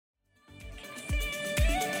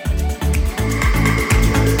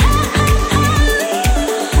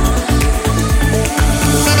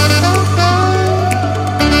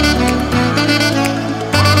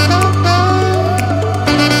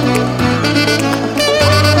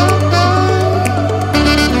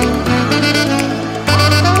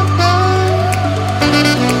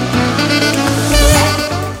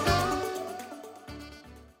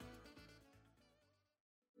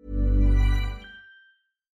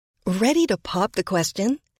Ready to pop the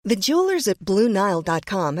question? The jewelers at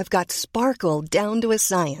BlueNile.com have got sparkle down to a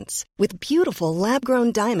science with beautiful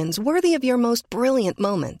lab-grown diamonds worthy of your most brilliant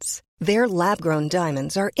moments. Their lab-grown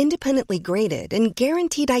diamonds are independently graded and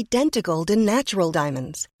guaranteed identical to natural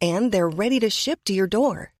diamonds, and they're ready to ship to your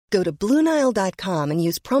door. Go to BlueNile.com and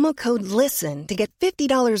use promo code LISTEN to get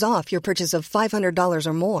 $50 off your purchase of $500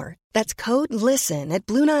 or more. That's code LISTEN at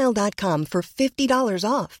BlueNile.com for $50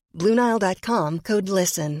 off. BlueNile.com, code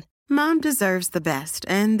LISTEN. Mom deserves the best,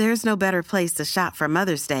 and there's no better place to shop for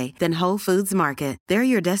Mother's Day than Whole Foods Market. They're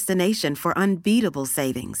your destination for unbeatable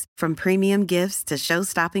savings, from premium gifts to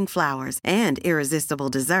show-stopping flowers and irresistible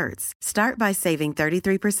desserts. Start by saving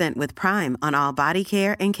 33% with Prime on all body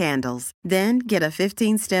care and candles. Then get a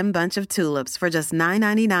 15-stem bunch of tulips for just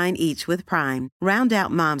 $9.99 each with Prime. Round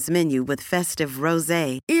out Mom's menu with festive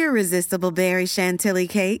rosé, irresistible berry chantilly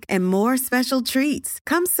cake, and more special treats.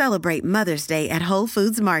 Come celebrate Mother's Day at Whole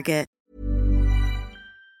Foods Market.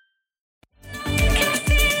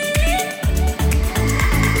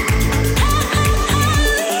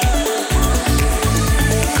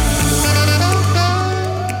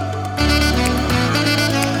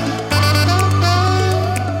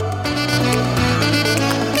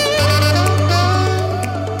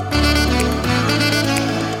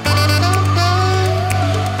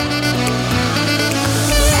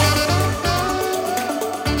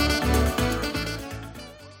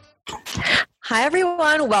 Hi,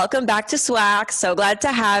 everyone. Welcome back to SWAC. So glad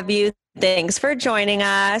to have you. Thanks for joining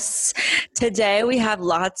us. Today, we have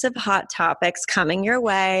lots of hot topics coming your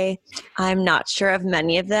way. I'm not sure of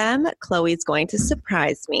many of them. Chloe's going to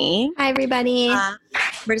surprise me. Hi, everybody.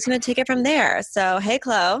 We're just going to take it from there. So, hey,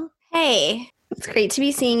 Chloe. Hey, it's great to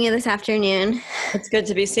be seeing you this afternoon. It's good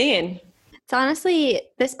to be seen. It's honestly,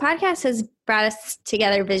 this podcast has brought us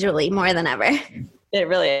together visually more than ever. It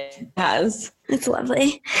really has. It's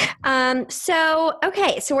lovely. So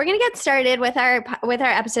we're going to get started with our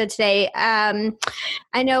episode today. I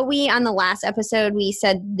know on the last episode, we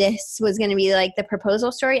said this was going to be like the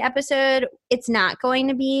proposal story episode. It's not going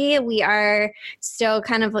to be. We are still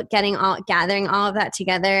kind of gathering all of that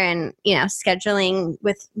together and, scheduling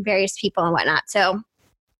with various people and whatnot. So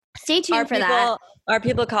stay tuned for that. Are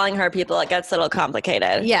people calling her people? It gets a little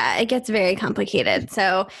complicated. Yeah, it gets very complicated.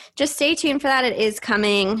 So just stay tuned for that. It is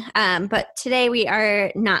coming. But today we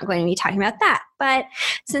are not going to be talking about that. But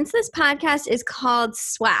since this podcast is called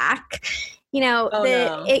SWAC,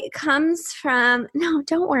 it comes from, no,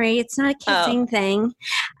 don't worry. It's not a kissing thing.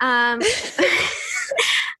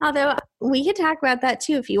 Although we could talk about that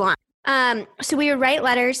too if you want. So we would write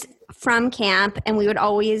letters from camp and we would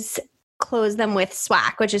always close them with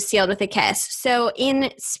SWAC, which is sealed with a kiss. So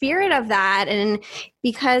in spirit of that, and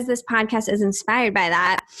because this podcast is inspired by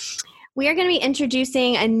that, we are going to be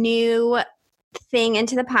introducing a new thing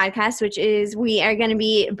into the podcast, which is we are going to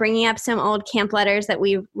be bringing up some old camp letters that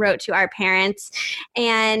we wrote to our parents.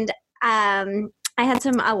 And I had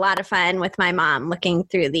a lot of fun with my mom looking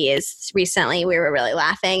through these recently. We were really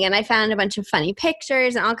laughing, and I found a bunch of funny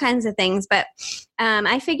pictures and all kinds of things. But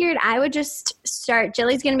I figured I would just start.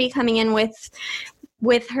 Jilly's going to be coming in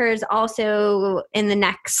with hers also in the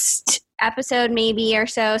next episode, maybe or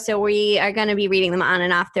so. So we are going to be reading them on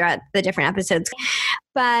and off throughout the different episodes.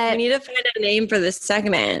 But we need to find a name for this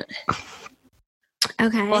segment.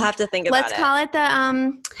 Okay, we'll have to think about it. Let's call it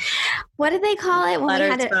the what did they call it when letters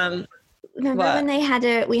we had it? From Remember what? When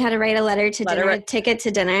we had to write a letter to dinner, ticket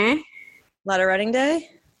to dinner? Letter writing day?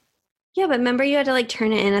 Yeah, but remember you had to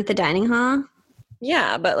turn it in at the dining hall?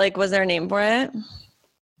 Yeah, but was there a name for it?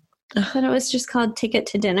 I thought it was just called Ticket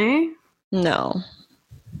to Dinner. No.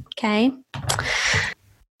 Okay.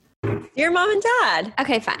 Dear Mom and Dad.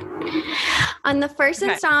 Okay, fine. On the first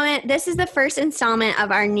installment, this is the first installment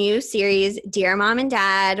of our new series, Dear Mom and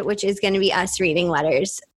Dad, which is going to be us reading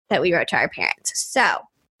letters that we wrote to our parents. So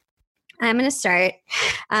I'm going to start.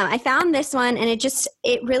 I found this one, and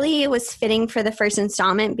it really was fitting for the first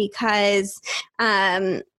installment because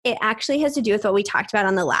it actually has to do with what we talked about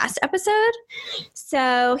on the last episode.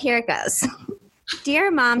 So here it goes.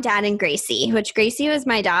 Dear Mom, Dad, and Gracie, which Gracie was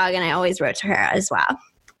my dog, and I always wrote to her as well.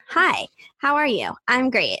 Hi, how are you?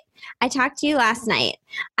 I'm great. I talked to you last night.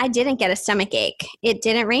 I didn't get a stomach ache. It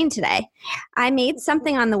didn't rain today. I made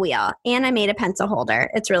something on the wheel, and I made a pencil holder.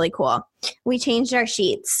 It's really cool. We changed our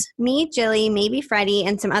sheets. Me, Jilly, maybe Freddie,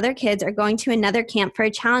 and some other kids are going to another camp for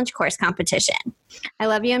a challenge course competition. I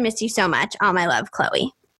love you and miss you so much. All my love,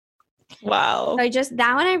 Chloe. Wow. So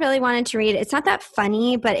that one I really wanted to read. It's not that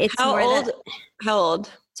funny, but it's How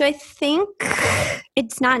old? So I think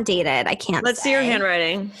it's not dated. I can't Let's see your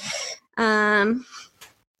handwriting. Hold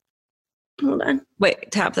on.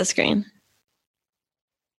 Wait, tap the screen.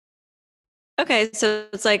 Okay, so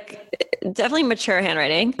it's like definitely mature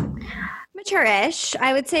handwriting. Mature-ish.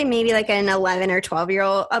 I would say maybe like an 11 or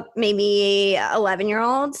 12-year-old, maybe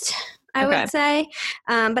 11-year-old, I would say.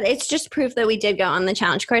 But it's just proof that we did go on the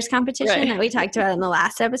challenge course competition that we talked about in the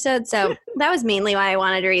last episode. So that was mainly why I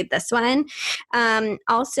wanted to read this one.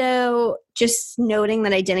 Also, just noting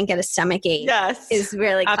that I didn't get a stomach ache is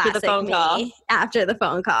really classic after the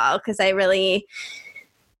phone call, because I really,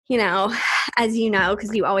 as you know,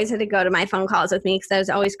 because you always had to go to my phone calls with me because I was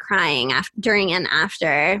always crying during and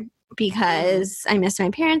after, because I missed my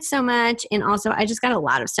parents so much. And also I just got a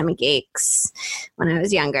lot of stomach aches when I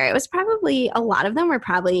was younger. It was probably, a lot of them were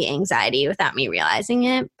probably anxiety without me realizing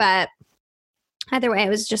it. But either way, I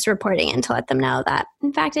was just reporting in to let them know that,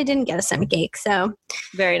 in fact, I didn't get a stomach ache. So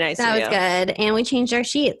very nice. That was good. And we changed our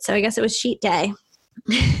sheet. So I guess it was sheet day.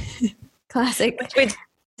 Classic. Which we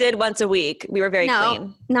did once a week. We were very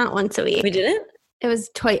clean. Not once a week. We didn't? It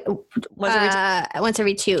was once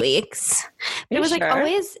every 2 weeks. But it was like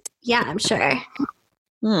always, yeah, I'm sure.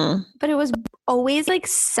 But it was always like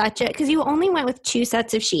because you only went with 2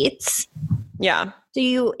 sets of sheets. Yeah.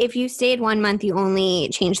 So if you stayed 1 month, you only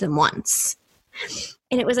changed them once.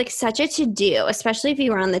 And it was like such a to-do, especially if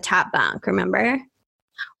you were on the top bunk, remember?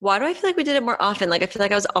 Why do I feel like we did it more often? Like I feel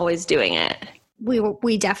like I was always doing it.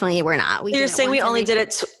 We definitely were not. You're saying we only did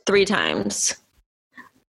it 3 times.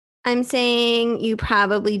 I'm saying you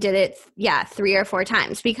probably did it, 3 or 4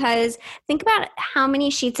 times, because think about how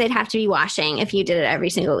many sheets they'd have to be washing if you did it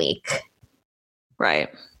every single week. Right.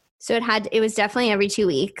 So it was definitely every 2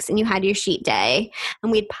 weeks, and you had your sheet day,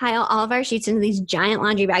 and we'd pile all of our sheets into these giant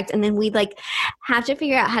laundry bags, and then we'd like have to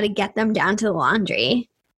figure out how to get them down to the laundry.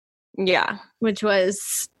 Yeah. Which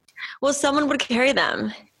was... Well, someone would carry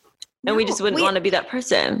them. And we just wouldn't want to be that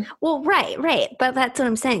person. Well, right. But that's what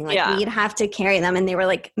I'm saying. Like, we'd have to carry them, and they were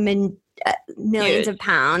like millions of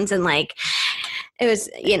pounds. And like, it was,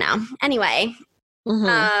 anyway.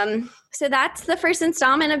 So that's the first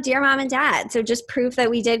installment of Dear Mom and Dad. So just proof that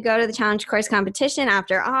we did go to the challenge course competition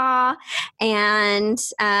after all. And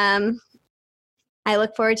I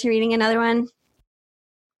look forward to reading another one.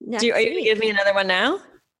 Are you going to give me another one now?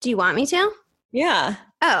 Do you want me to? Yeah.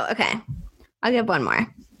 Oh, okay. I'll give one more.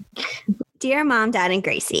 Dear Mom, Dad, and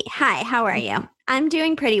Gracie. Hi, how are you? I'm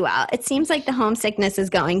doing pretty well. It seems like the homesickness is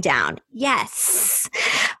going down. Yes.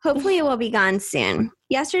 Hopefully it will be gone soon.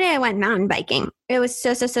 Yesterday I went mountain biking. It was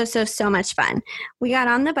so much fun. We got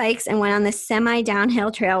on the bikes and went on this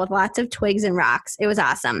semi-downhill trail with lots of twigs and rocks. It was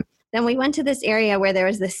awesome. Then we went to this area where there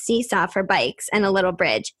was this seesaw for bikes and a little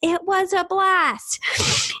bridge. It was a blast.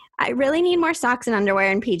 I really need more socks and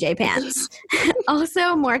underwear and PJ pants.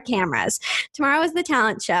 Also, more cameras. Tomorrow is the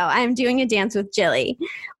talent show. I am doing a dance with Jilly.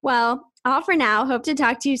 Well, all for now. Hope to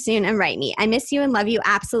talk to you soon and write me. I miss you and love you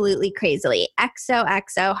absolutely crazily.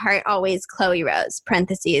 XOXO, heart always, Chloe Rose.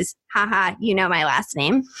 Parentheses. Haha, you know my last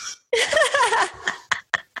name.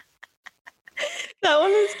 That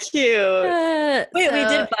one was cute. Wait, we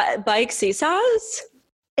did bike seesaws?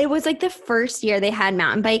 It was like the first year they had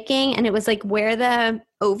mountain biking, and it was like where the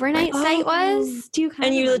overnight site was. Do you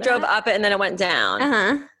and you drove up it and then it went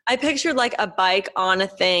down. I pictured like a bike on a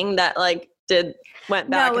thing that like went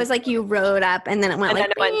back. No, it was like you rode up and then it went and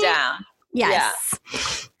then it went down. Yes. Yeah.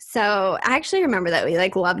 So I actually remember that we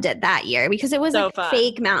like loved it that year because it was like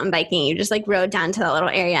fake mountain biking. You just like rode down to the little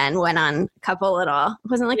area and went on a couple it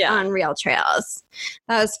wasn't like on real trails.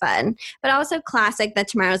 That was fun. But also classic that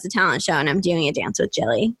tomorrow's the talent show and I'm doing a dance with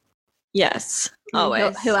Jilly. Yes.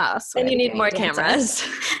 Always. Who else? And you need more cameras.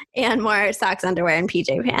 And more socks, underwear, and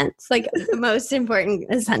PJ pants. Like the most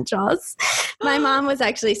important essentials. My mom was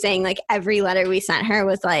actually saying like every letter we sent her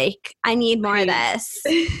was like, I need more of this.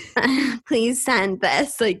 Please send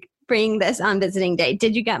this. Like bring this on visiting day.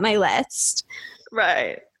 Did you get my list?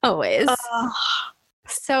 Right. Always.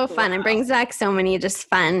 So fun. It brings back so many just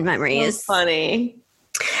fun memories. So funny.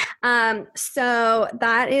 So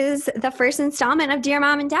that is the first installment of Dear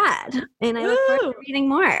Mom and Dad, and I look forward to reading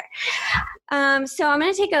more. So I'm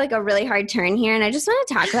going to take a really hard turn here, and I just want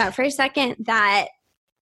to talk about for a second that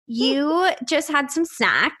you just had some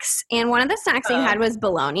snacks, and one of the snacks you had was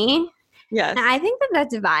bologna. Yes. And I think that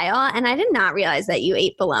that's vile, and I did not realize that you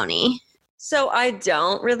ate bologna. So I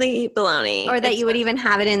don't really eat bologna. Or that you would even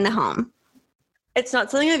have it in the home. It's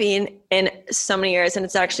not something I've eaten in so many years, and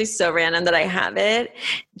it's actually so random that I have it.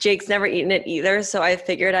 Jake's never eaten it either, so I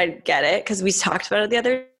figured I'd get it because we talked about it the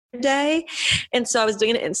other day. And so I was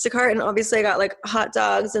doing an Instacart, and obviously I got like hot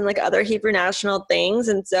dogs and like other Hebrew national things,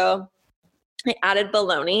 and so I added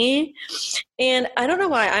bologna. And I don't know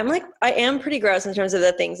why. I am pretty gross in terms of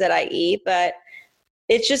the things that I eat, but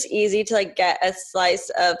it's just easy to like get a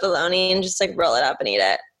slice of bologna and just like roll it up and eat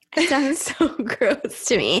it. It sounds so gross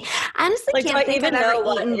to me. I honestly Like, can't think I've ever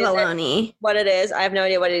eaten bologna. What it is? I have no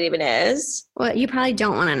idea what it even is. Well, you probably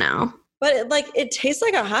don't want to know. But it tastes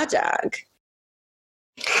like a hot dog.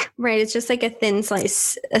 Right. It's just like a thin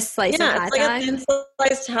slice, of hot dog. It's like a thin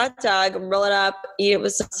sliced hot dog. Roll it up, eat it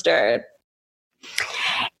with mustard.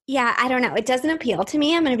 Yeah, I don't know. It doesn't appeal to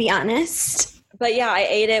me. I'm going to be honest. But yeah, I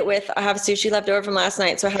have sushi left over from last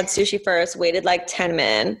night. So I had sushi first, waited like 10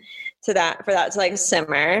 minutes for that to like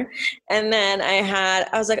simmer. And then I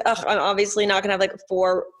was like, oh, I'm obviously not going to have like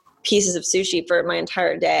 4 pieces of sushi for my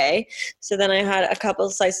entire day. So then I had a couple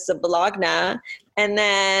of slices of bologna, and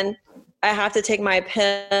then I have to take my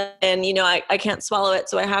pill, and I can't swallow it.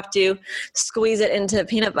 So I have to squeeze it into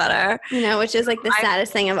peanut butter. Which is like the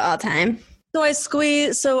saddest thing of all time.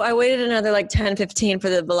 So I waited another like 10, 15 for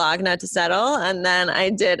the bologna to settle. And then I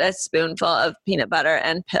did a spoonful of peanut butter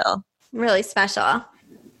and pill. Really special.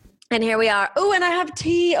 And here we are. Oh, and I have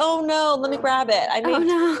tea. Oh no, let me grab it.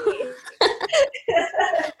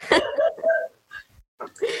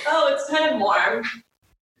 Oh, it's kind of warm.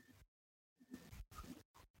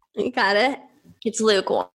 You got it? It's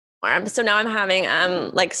lukewarm. So now I'm having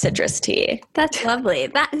like citrus tea. That's lovely.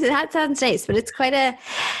 That sounds nice, but it's quite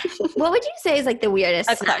what would you say is like the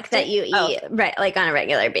weirdest snack that you eat right like on a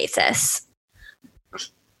regular basis?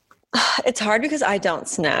 It's hard because I don't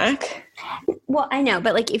snack. Well, I know,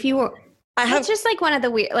 but like if you were it's just like one of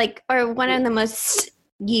the weird or one of the most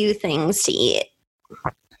you things to eat.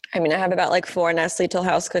 I mean, I have about like 4 Nestle Toll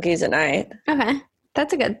House cookies a night. Okay.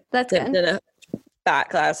 That's good. In a fat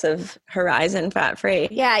glass of Horizon fat-free.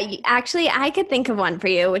 Yeah, actually, I could think of one for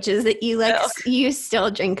you, which is that you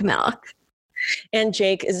still drink milk. And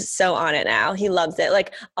Jake is so on it now. He loves it.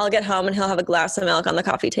 Like, I'll get home and he'll have a glass of milk on the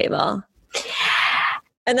coffee table.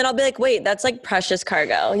 And then I'll be like, wait, that's like precious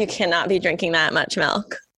cargo. You cannot be drinking that much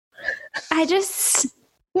milk. I can't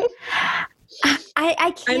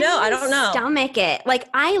I know. I don't know. Stomach it. Like,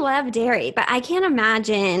 I love dairy, but I can't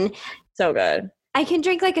imagine. So good. I can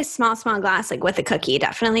drink like a small glass, like with a cookie,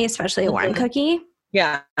 definitely, especially a warm cookie.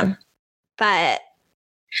 Yeah. But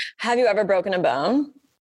have you ever broken a bone?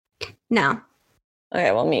 No.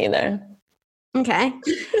 Okay, well, me either. Okay.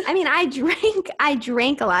 I mean, I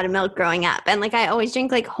drank a lot of milk growing up, and like I always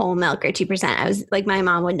drink like whole milk or 2%. I was like, my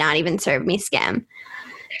mom would not even serve me skim.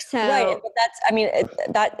 So right, but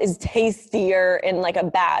that is tastier in like a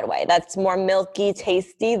bad way. That's more milky,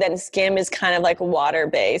 tasty than skim is kind of like water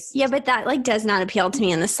based. Yeah, but that like does not appeal to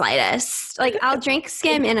me in the slightest. Like I'll drink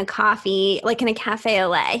skim in a coffee, like in a cafe au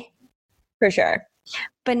lait. For sure.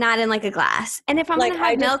 But not in like a glass. And if I'm going to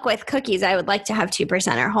have milk with cookies, I would like to have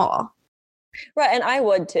 2% or whole. Right, and I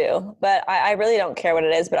would too, but I really don't care what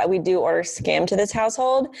it is, but we do order skim to this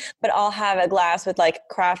household, but I'll have a glass with like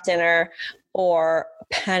Kraft Dinner or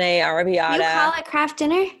penne arrabbiata. You call it Kraft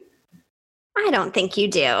Dinner? I don't think you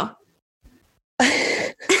do.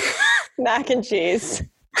 Mac and cheese.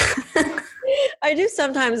 I do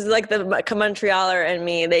sometimes, like the Montrealer and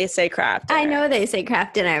me, they say Kraft Dinner. I know they say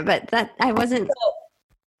Kraft Dinner, but I wasn't. So,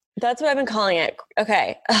 that's what I've been calling it.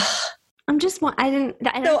 Okay. I don't feel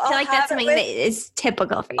like that's something that is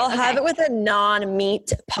typical for you. I'll have it with a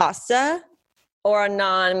non-meat pasta or a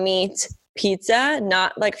non-meat pizza,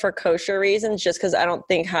 not like for kosher reasons, just because I don't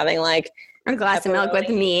think having like a glass of milk with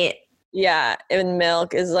meat. Yeah, and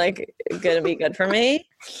milk is like going to be good for me.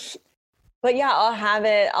 But yeah, I'll have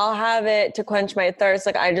it to quench my thirst.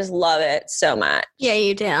 Like I just love it so much. Yeah,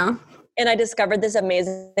 you do. And I discovered this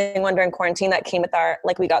amazing one during quarantine that came with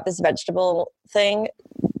we got this vegetable thing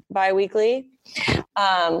bi-weekly.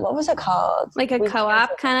 What was it called? Like a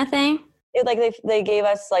co-op kind of thing? They gave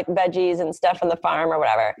us like veggies and stuff from the farm or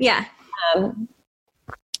whatever. Yeah.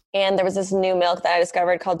 And there was this new milk that I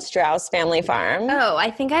discovered called Strauss Family Farm. Oh,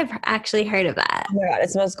 I think I've actually heard of that. Oh my God,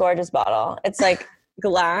 it's the most gorgeous bottle. It's like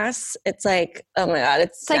glass. It's like, oh my God,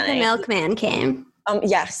 it's like the milkman came.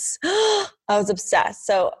 Yes. I was obsessed.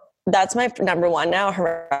 So that's my number one now.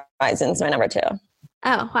 Horizon's my number 2.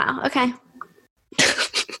 Oh, wow. Okay.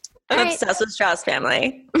 I'm obsessed with Strauss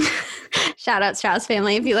Family. Shout out Strauss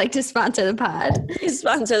Family if you like to sponsor the pod. Please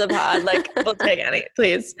sponsor the pod. Like, we'll take any,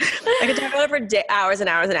 please. I could talk about it for hours and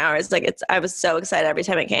hours and hours. Like, I was so excited every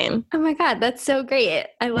time it came. Oh my God, that's so great.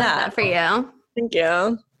 I love that for you. Thank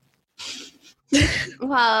you.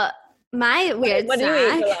 Well, my weird what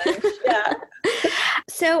snack. Do you eat for lunch? Yeah.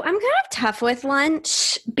 So I'm kind of tough with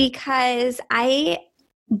lunch because I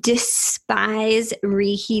despise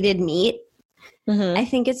reheated meat. Mm-hmm. I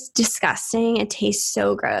think it's disgusting. It tastes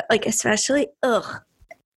so gross. Like, especially,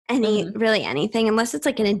 really anything, unless it's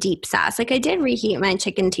like in a deep sauce. Like I did reheat my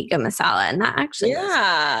chicken tikka masala and that actually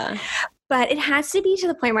yeah. But it has to be to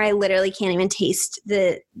the point where I literally can't even taste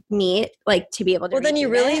the meat, like to be able to. Well, then you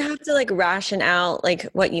reheat really it. have to like ration out like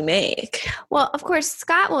what you make. Well, of course,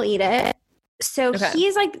 Scott will eat it. So Okay.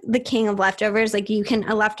 he's like the king of leftovers. Like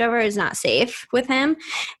a leftover is not safe with him.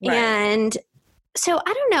 Right. And so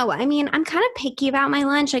I don't know. I mean, I'm kind of picky about my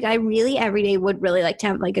lunch. Like I really every day would really like to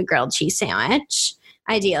have like a grilled cheese sandwich,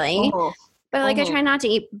 ideally. Oh. But like I try not to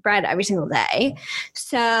eat bread every single day.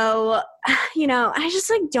 So, I just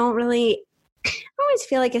like don't really I always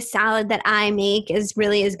feel like a salad that I make is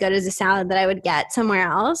really as good as a salad that I would get somewhere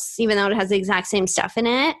else, even though it has the exact same stuff in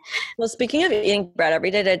it. Well, speaking of eating bread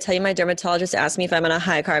every day, did I tell you my dermatologist asked me if I'm on a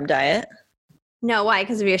high carb diet? No, why?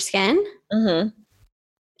 Because of your skin? Mm-hmm.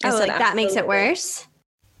 Oh, like that makes it worse?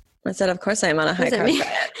 I said, of course I'm on a high carb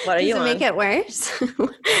diet. What are you on? Does it make it worse?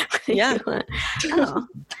 Yeah. Oh,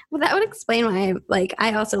 well, that would explain why. Like,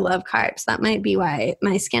 I also love carbs. That might be why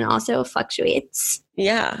my skin also fluctuates.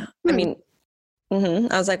 Yeah. I mean, I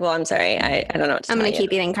was like, well, I'm sorry. I don't know what to I'm tell going to you.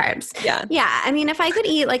 keep eating carbs. Yeah. Yeah. I mean, if I could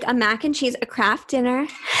eat like a mac and cheese, a Kraft dinner,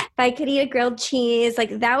 if I could eat a grilled cheese,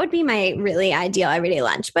 like that would be my really ideal everyday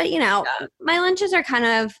lunch. But, my lunches are kind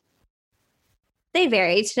of, they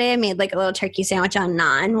vary. Today I made like a little turkey sandwich on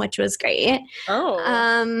naan, which was great.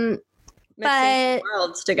 Oh. But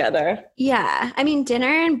worlds together. yeah, I mean, dinner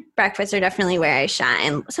and breakfast are definitely where I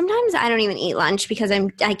shine. Sometimes I don't even eat lunch because I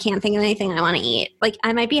can't think of anything I want to eat. Like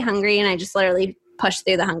I might be hungry and I just literally push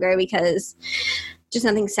through the hunger because just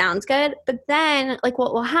nothing sounds good. But then like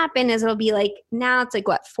what will happen is it'll be like, now it's like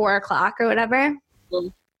 4:00 or whatever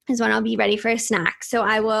is when I'll be ready for a snack. So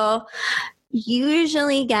I will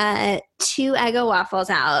usually get 2 Eggo waffles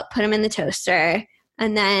out, put them in the toaster,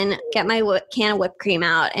 and then get my can of whipped cream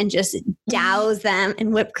out and just douse them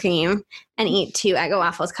in whipped cream and eat 2 Eggo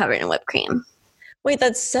waffles covered in whipped cream. Wait,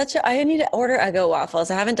 I need to order Eggo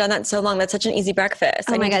waffles. I haven't done that in so long. That's such an easy breakfast.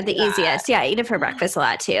 Oh my God, the easiest. Yeah, I eat it for breakfast a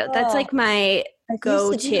lot too. That's like my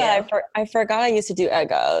go-to. I forgot I used to do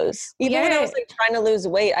Eggos. Even when I was like trying to lose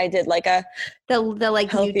weight, I did like the like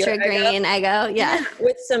Nutri-Grain Eggo. Yeah.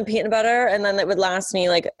 With some peanut butter, and then it would last me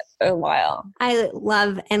like a while. I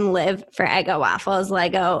love and live for Eggo waffles.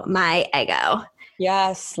 Lego, my Eggo.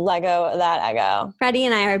 Yes, Lego that Eggo. Freddie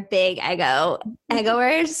and I are big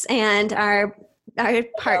Eggoers, and our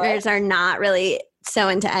partners are not really so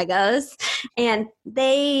into Eggos. And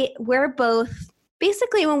we're both,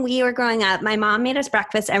 basically when we were growing up, my mom made us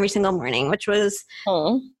breakfast every single morning, which was,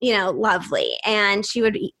 lovely. And she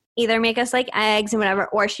would either make us like eggs and whatever,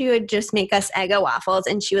 or she would just make us Eggo waffles,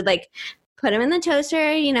 and she would like put them in the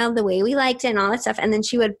toaster, the way we liked it and all that stuff. And then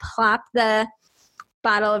she would plop the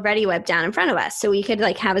bottle of Ready Whip down in front of us so we could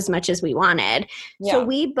like have as much as we wanted. Yeah. So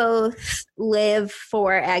we both live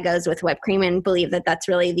for Eggos with whipped cream and believe that that's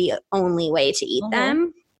really the only way to eat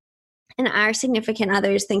them. And our significant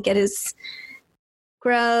others think it is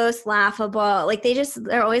gross, laughable. Like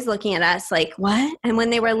they're always looking at us like, what? And when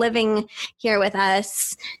they were living here with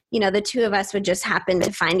us, the two of us would just happen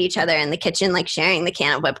to find each other in the kitchen, like sharing the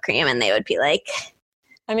can of whipped cream, and they would be like,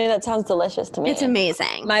 I mean, that sounds delicious to me. It's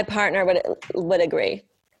amazing. My partner would agree.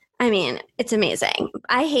 I mean, it's amazing.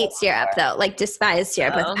 I hate syrup though, like despise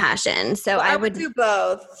syrup with passion. So I would do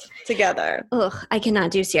both together. Ugh, I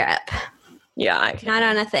cannot do syrup. Yeah, I can. Not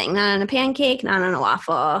on a thing, not on a pancake, not on a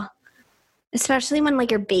waffle. Especially when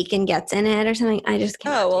like your bacon gets in it or something. I just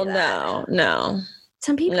can't. Oh, well, no.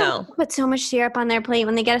 Some people put so much syrup on their plate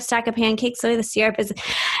when they get a stack of pancakes. So the syrup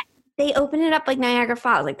they open it up like Niagara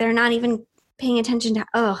Falls. Like they're not even paying attention to,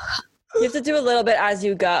 You have to do a little bit as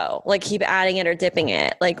you go. Like keep adding it or dipping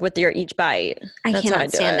it, like with your each bite. I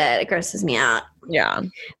cannot stand it. It grosses me out. Yeah.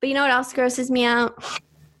 But you know what else grosses me out?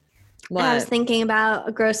 What? I was thinking about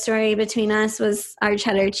a gross story between us was our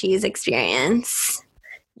cheddar cheese experience.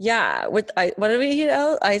 Yeah. What did we eat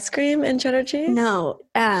out? Ice cream and cheddar cheese? No.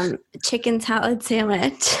 Chicken salad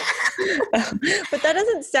sandwich. But that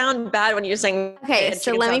doesn't sound bad when you're saying. Okay,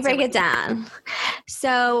 so let me break it down.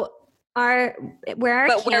 So where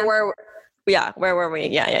were we?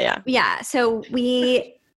 Yeah. Yeah. So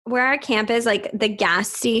where our camp is, like the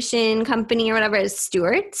gas station company or whatever is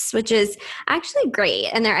Stewart's, which is actually great.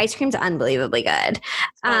 And their ice cream's unbelievably good.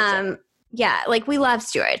 Yeah, like we love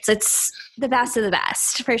Stewart's. It's the best of the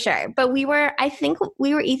best for sure. But I think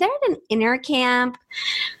we were either at an inner camp.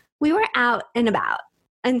 We were out and about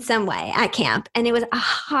in some way at camp, and it was a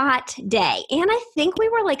hot day. And I think we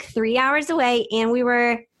were like 3 hours away, and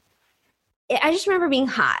I just remember being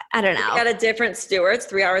hot. I don't know. At a different Stewart's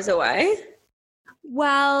 3 hours away?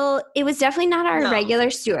 Well, it was definitely not our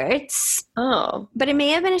regular Stewart's. Oh. But it may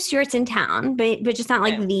have been a Stewart's in town, but just not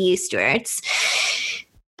like the Stewart's.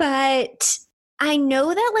 But I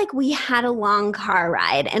know that like we had a long car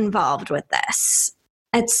ride involved with this.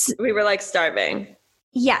 We were like starving.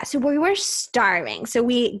 Yeah, so we were starving. So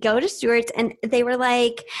we go to Stewart's and they were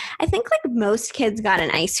like, I think like most kids got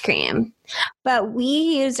an ice cream, but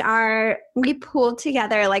we pooled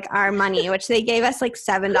together like our money, which they gave us like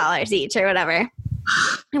 $7 each or whatever.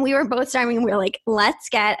 And we were both starving and we were like, let's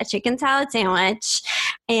get a chicken salad sandwich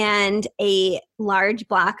and a large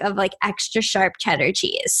block of like extra sharp cheddar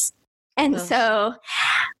cheese. And so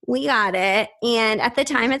we got it. And at the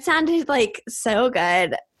time it sounded like so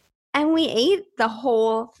good. And we ate the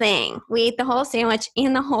whole thing. We ate the whole sandwich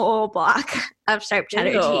and the whole block of sharp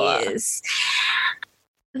cheddar cheese.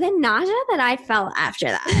 The nausea that I felt after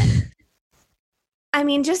that. I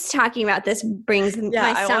mean, just talking about this brings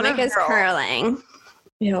my stomach is curling.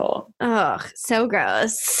 Ew. Ugh, so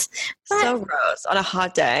gross. So gross on a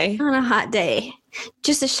hot day. On a hot day.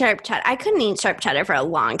 Just a sharp cheddar. I couldn't eat sharp cheddar for a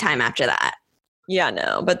long time after that. Yeah,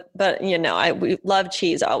 no, but you know, we love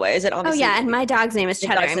cheese always. And oh yeah, and my dog's name is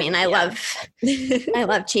Cheddar. I mean, I love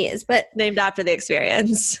cheese, but named after the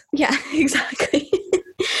experience. Yeah, exactly.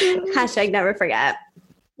 Hashtag never forget.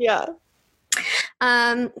 Yeah.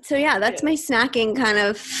 So yeah, that's my snacking kind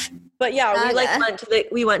of. But yeah,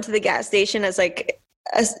 we went to the gas station as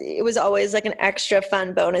it was always like an extra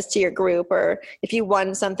fun bonus to your group, or if you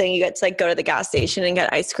won something, you get to like go to the gas station and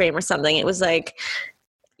get ice cream or something. It was like,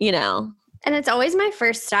 you know. And it's always my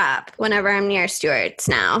first stop whenever I'm near Stewart's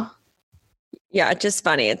now. Yeah, it's just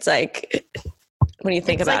funny. It's like when you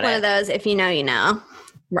think about it. It's like one of those, if you know, you know.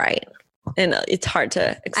 Right. And it's hard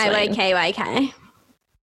to explain. IYKYK.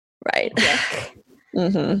 Right.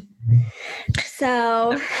 Mm-hmm.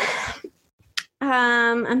 So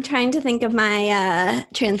I'm trying to think of my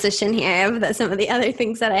transition here of some of the other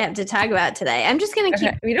things that I have to talk about today. I'm just going to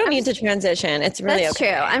keep. We don't need to transition. It's really That's true.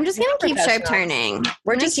 I'm just going to keep sharp turning.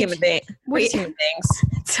 We're just human beings. We're just human beings.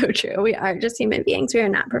 It's so true. We are just human beings. We are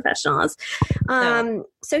not professionals. No.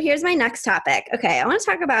 So here's my next topic. Okay, I want to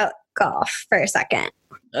talk about golf for a second.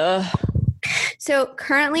 So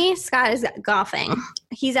currently, Scott is golfing.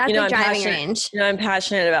 He's at the driving range. I'm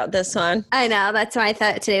passionate about this one. I know. That's why I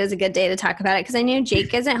thought today was a good day to talk about it, because I knew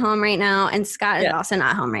Jake isn't home right now and Scott is also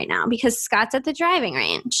not home right now because Scott's at the driving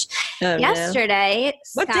range. Yesterday,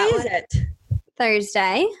 what day is it?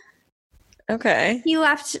 Thursday. Okay. He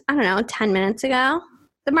left, 10 minutes ago.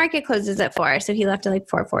 The market closes at 4, so he left at like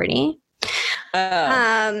 4:40.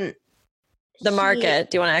 Oh. The market.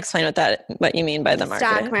 Do you want to explain what you mean by the market?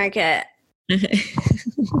 Stock market.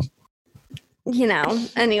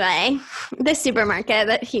 Anyway, the supermarket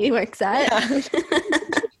that he works at.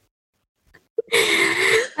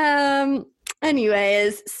 Yeah.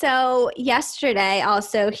 Anyways, so yesterday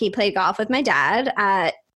also he played golf with my dad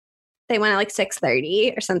they went at like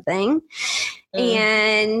 6:30 or something.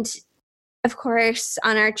 And of course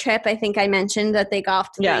on our trip, I think I mentioned that they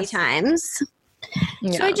golfed 3 times.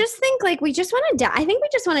 Yeah. So I just think like we just want to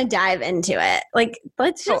dive into it. Like,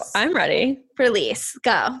 let's just I'm ready. Release.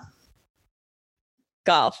 Go.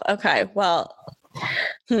 Golf. Okay. Well,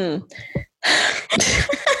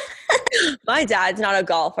 my dad's not a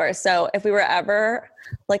golfer. So if we were ever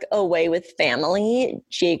like away with family,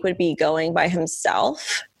 Jake would be going by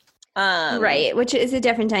himself. Right. Which is a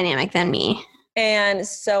different dynamic than me. And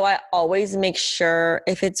so I always make sure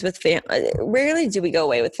if it's with family, rarely do we go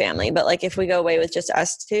away with family, but like if we go away with just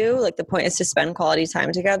us two, like the point is to spend quality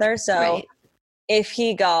time together. So if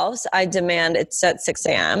he golfs, I demand it's at 6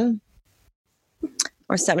 a.m.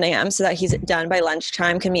 or 7 a.m. so that he's done by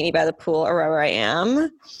lunchtime, can meet me by the pool or wherever I am.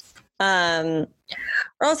 Or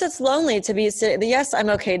else it's lonely to be sitting. Yes, I'm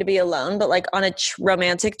okay to be alone, but like on a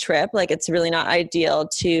romantic trip, like it's really not ideal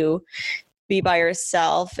to be by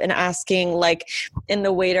yourself and asking like in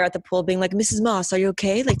the waiter at the pool being like, Mrs. Moss, are you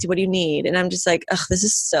okay? Like, what do you need? And I'm just like, ugh, this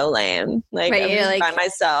is so lame. Like I'm just by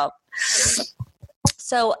myself.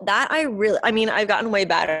 So that I've gotten way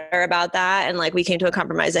better about that. And like we came to a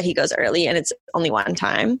compromise that he goes early and it's only one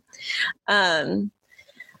time.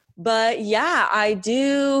 But yeah, I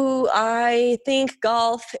think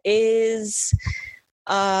golf is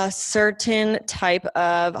a certain type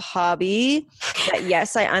of hobby that,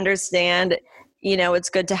 yes, I understand, it's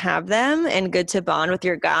good to have them and good to bond with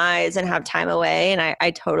your guys and have time away. And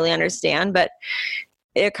I totally understand, but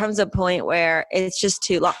there comes a point where it's just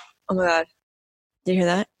too long. Oh my God. Did you hear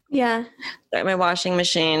that? Yeah. Sorry, my washing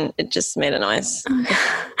machine, it just made a noise. Do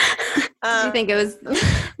you think it was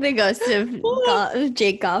the ghost of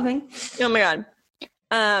Jake golfing? Oh my God.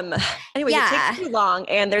 Anyway, It takes too long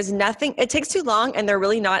and it takes too long and they're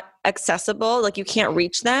really not accessible. Like you can't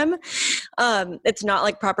reach them. It's not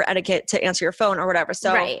like proper etiquette to answer your phone or whatever.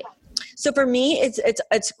 So So for me,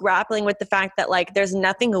 it's grappling with the fact that like there's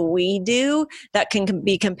nothing we do that can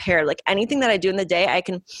be compared. Like anything that I do in the day, I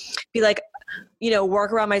can be like,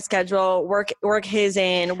 work around my schedule, work his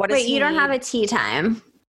in. Wait, you don't have a tea time?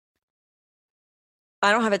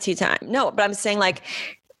 I don't have a tea time. No, but I'm saying like,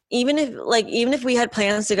 even if we had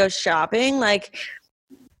plans to go shopping, like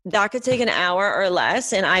that could take an hour or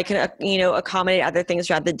less, and I can, accommodate other things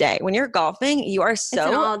throughout the day. When you're golfing, you are so it's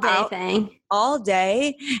an all day thing. All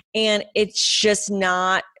day, and it's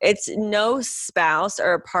no spouse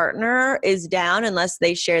or partner is down unless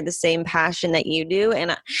they share the same passion that you do.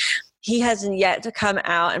 And he hasn't yet to come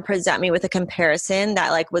out and present me with a comparison that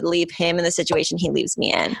like would leave him in the situation he leaves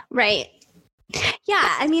me in. Right.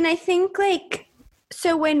 Yeah. I mean, I think like,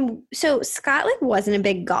 so Scott like wasn't a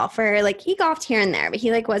big golfer. Like he golfed here and there, but he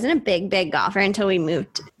like wasn't a big golfer until we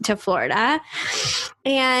moved to Florida.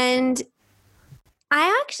 And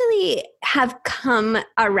I actually have come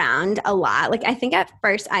around a lot. Like I think at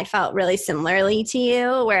first I felt really similarly to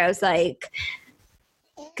you, where I was like,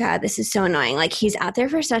 God, this is so annoying. Like he's out there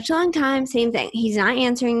for such a long time. Same thing. He's not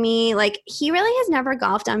answering me. Like he really has never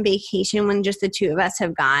golfed on vacation when just the two of us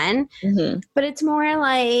have gone. Mm-hmm. But it's more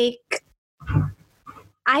like,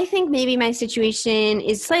 I think maybe my situation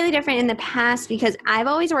is slightly different in the past because I've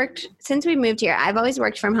always worked, since we moved here, I've always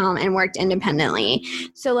worked from home and worked independently.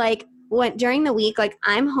 So like during the week, like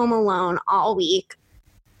I'm home alone all week.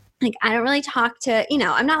 Like I don't really talk to,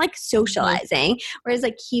 I'm not like socializing. Whereas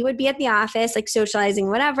like he would be at the office, like socializing,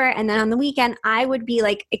 whatever. And then on the weekend, I would be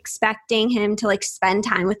like expecting him to like spend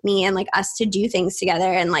time with me and like us to do things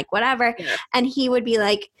together and like whatever. Yeah. And he would be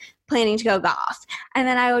like planning to go golf. And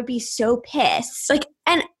then I would be so pissed. Like,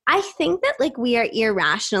 and I think that like we are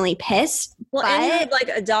irrationally pissed. Well, and you have like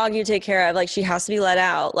a dog you take care of, like she has to be let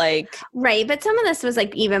out, like. Right. But some of this was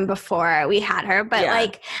like even before we had her. But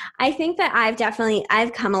like, I think that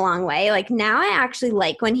I've come a long way. Like now I actually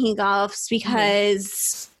like when he golfs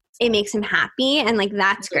because it makes him happy and like,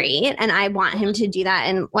 that's great. And I want him to do that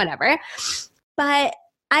and whatever. But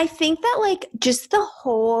I think that like just the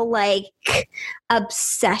whole like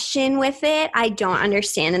obsession with it, I don't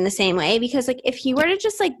understand in the same way because like if he were to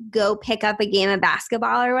just like go pick up a game of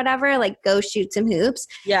basketball or whatever, like go shoot some hoops,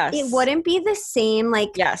 it wouldn't be the same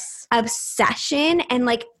like obsession. And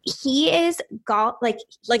like he is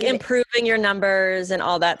like improving your numbers and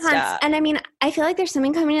all that stuff. And I mean, I feel like there's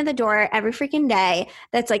something coming to the door every freaking day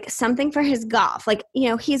that's like something for his golf. Like,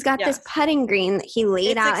 he's got this putting green that he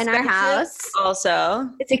laid out in our house. Also,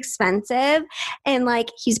 it's expensive. And like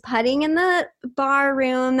he's putting in the bar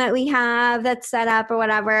room that we have that's set up or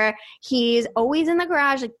whatever. He's always in the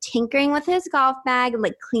garage, like tinkering with his golf bag,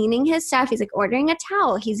 like cleaning his stuff. He's like ordering a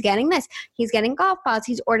towel. He's getting this. He's getting golf balls.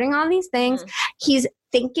 He's ordering all these things. He's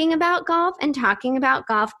thinking about golf and talking about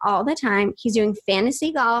golf all the time. He's doing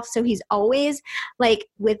fantasy golf. So he's always like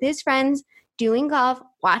with his friends doing golf,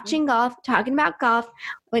 watching golf, talking about golf.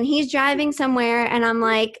 When he's driving somewhere and I'm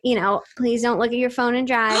like, please don't look at your phone and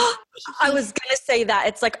drive. I was going to say that.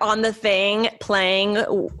 It's like on the thing playing.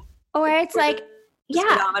 Or it's like,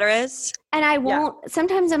 speedometer is. And I won't,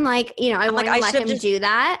 sometimes I'm like, I won't let him do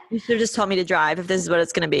that. You should have just told me to drive if this is what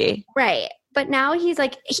it's going to be. Right. But now he's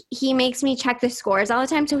like, he makes me check the scores all the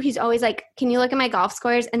time. So he's always like, can you look at my golf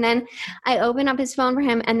scores? And then I open up his phone for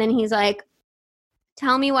him. And then he's like,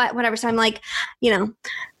 tell me whatever. So I'm like,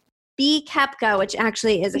 B Kepka, which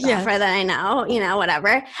actually is a golfer that I know,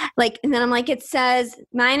 whatever. Like, and then I'm like, it says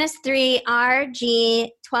 -3 RG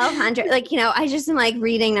 1200. Like, I just am like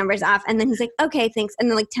reading numbers off. And then he's like, okay, thanks. And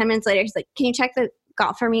then like 10 minutes later, he's like, can you check the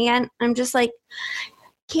golf for me again? I'm just like,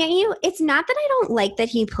 can't you? It's not that I don't like that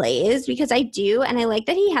he plays because I do. And I like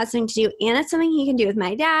that he has something to do. And it's something he can do with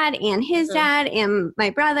my dad and his dad and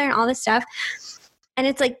my brother and all this stuff. And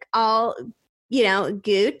it's like all,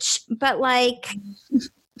 gooch. But like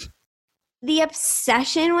the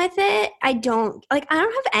obsession with it, I don't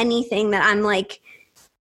have anything that I'm like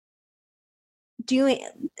doing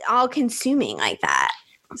all consuming like that.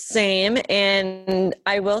 Same. And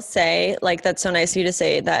I will say, like, that's so nice of you to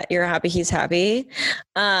say that you're happy he's happy.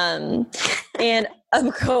 And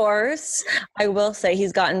of course, I will say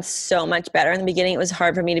he's gotten so much better. In the beginning, it was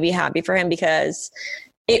hard for me to be happy for him because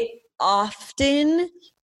it often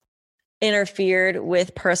interfered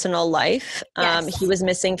with personal life. He was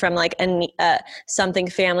missing from like something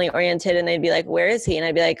family oriented, and they'd be like, where is he? And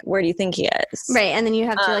I'd be like, where do you think he is? Right. And then you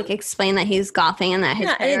have to like explain that he's golfing and that his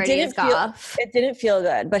priority is golf. It didn't feel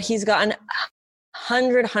good, but he's gotten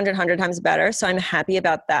 100 times better. So I'm happy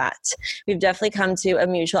about that. We've definitely come to a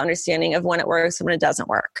mutual understanding of when it works and when it doesn't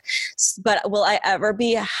work. But will I ever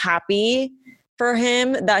be happy for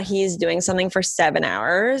him that he's doing something for 7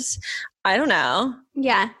 hours? I don't know.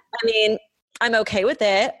 Yeah. I mean, I'm okay with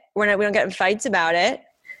it. We don't get in fights about it.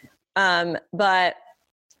 But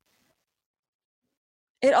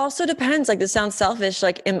it also depends. Like, this sounds selfish.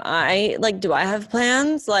 Like, do I have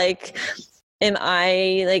plans? Like, am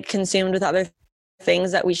I like consumed with other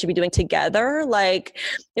things that we should be doing together? Like,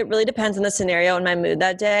 it really depends on the scenario and my mood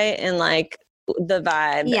that day and like the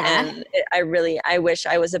vibe. Yeah. And I wish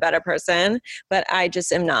I was a better person, but I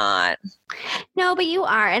just am not. No, but you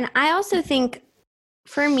are. And I also think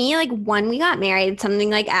for me, like when we got married, something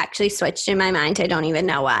like actually switched in my mind. I don't even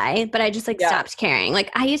know why, but I just like stopped caring.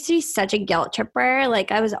 Like I used to be such a guilt tripper.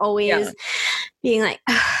 Like I was always being like,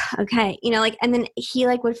 okay, you know, like, and then he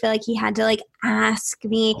like would feel like he had to like ask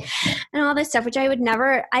me and all this stuff, which I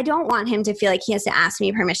don't want him to feel like he has to ask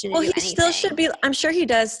me permission to do anything. Still should be, I'm sure he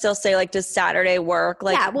does still say like, does Saturday work?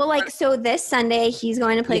 Like, yeah, well, like, so this Sunday he's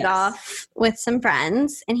going to play golf with some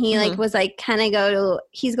friends and he like was like,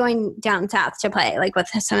 he's going down south to play like with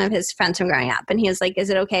some of his friends from growing up. And he was like, is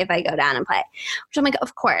it okay if I go down and play? Which I'm like,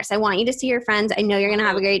 of course, I want you to see your friends. I know you're going to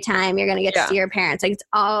have a great time. You're going to get to see your parents. Like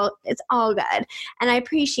it's all good. And I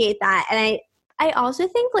appreciate that. And I also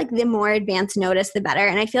think like the more advance notice, the better.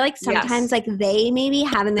 And I feel like sometimes like they maybe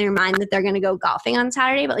have in their mind that they're going to go golfing on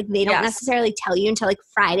Saturday, but like they don't necessarily tell you until like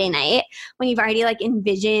Friday night when you've already like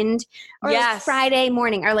envisioned or like Friday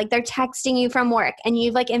morning or like they're texting you from work and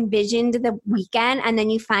you've like envisioned the weekend and then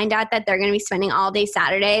you find out that they're going to be spending all day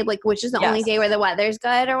Saturday, like which is the only day where the weather's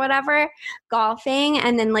good or whatever, golfing.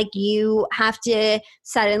 And then like you have to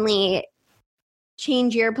suddenly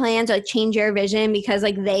change your plans or like change your vision because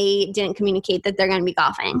like they didn't communicate that they're going to be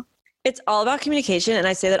golfing. It's all about communication. And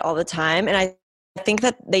I say that all the time. And I think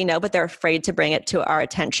that they know, but they're afraid to bring it to our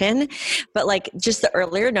attention. But like just the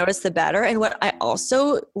earlier notice, the better. And what I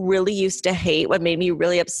also really used to hate, what made me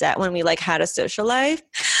really upset when we like had a social life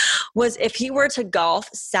was if he were to golf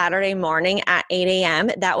Saturday morning at 8 a.m.,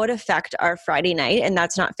 that would affect our Friday night. And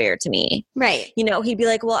that's not fair to me. Right. You know, he'd be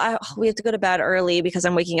like, well, we have to go to bed early because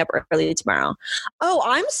I'm waking up early tomorrow. Oh,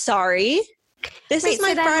 I'm sorry. This is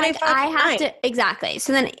my Friday. Like, I have to exactly.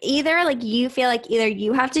 So then either like you feel like you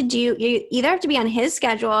either have to be on his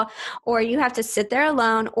schedule or you have to sit there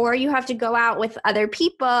alone or you have to go out with other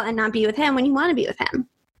people and not be with him when you want to be with him.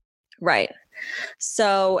 Right.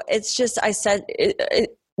 So it's just, I said,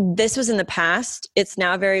 this was in the past. It's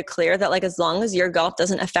now very clear that like, as long as your golf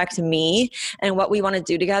doesn't affect me and what we want to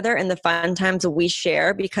do together and the fun times we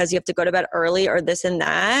share because you have to go to bed early or this and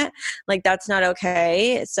that, like that's not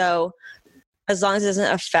okay. So as long as it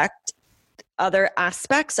doesn't affect other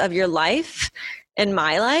aspects of your life and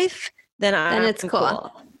my life, then it's cool.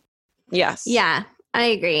 Yes. Yeah, I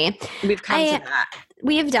agree. We've come to that.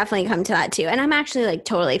 We have definitely come to that too. And I'm actually like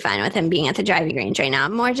totally fine with him being at the driving range right now.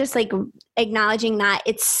 I'm more just like acknowledging that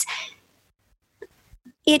it's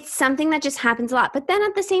something that just happens a lot. But then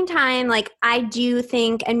at the same time, like I do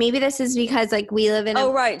think, and maybe this is because like we live in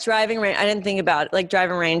driving range. I didn't think about it. Like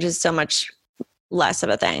driving range is so much less of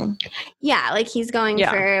a thing. Yeah, like he's going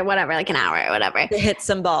for whatever, like an hour or whatever. To hit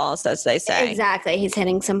some balls, as they say. Exactly. He's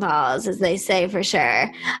hitting some balls, as they say, for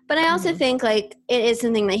sure. But I also think like it is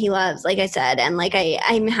something that he loves, like I said, and like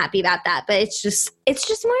I'm happy about that. But it's just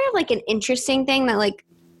more of like an interesting thing that like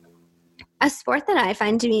a sport that I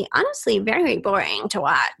find to be honestly very boring to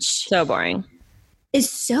watch. So boring. Is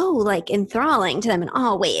so like enthralling to them in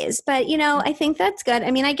all ways. But, you know, I think that's good.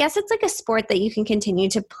 I mean, I guess it's like a sport that you can continue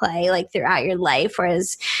to play like throughout your life.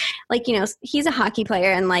 Whereas like, you know, he's a hockey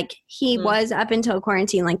player and like he was up until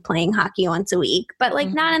quarantine, like playing hockey once a week, but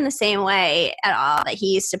like not in the same way at all that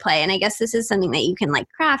he used to play. And I guess this is something that you can like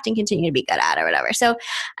craft and continue to be good at or whatever. So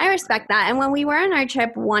I respect that. And when we were on our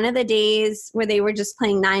trip, one of the days where they were just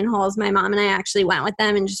playing 9 holes, my mom and I actually went with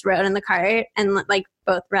them and just rode in the cart and like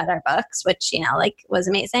both read our books, which, you know, like was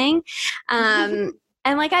amazing. And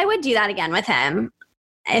like, I would do that again with him.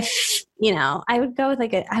 If, you know, I would love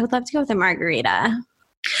to go with a margarita.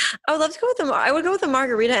 I would love to go with I would go with a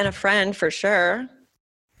margarita and a friend for sure.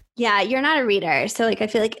 Yeah. You're not a reader. So like, I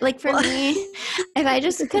feel like for me, if I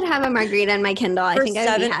just could have a margarita in my Kindle, I think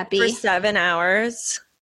I would be happy. For 7 hours.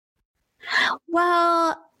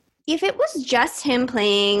 Well, if it was just him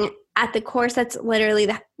playing at the course that's literally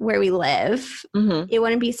where we live, it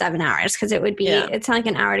wouldn't be 7 hours because it would be, it's not like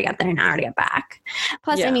an hour to get there, an hour to get back.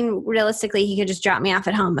 Plus, I mean, realistically, he could just drop me off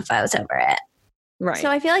at home if I was over it. Right. So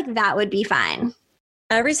I feel like that would be fine.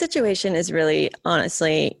 Every situation is really,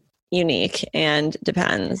 honestly, unique and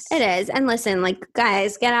depends. It is. And listen, like,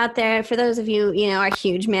 guys, get out there. For those of you, you know, our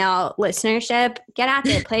huge male listenership, get out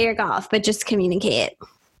there, play your golf, but just communicate.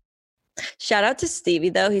 Shout out to Stevie,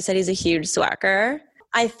 though. He said he's a huge swacker.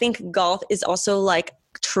 I think golf is also like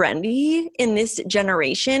trendy in this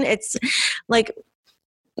generation. It's like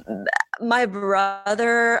my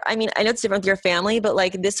brother, I mean, I know it's different with your family, but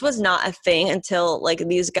like this was not a thing until like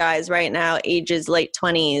these guys right now, ages late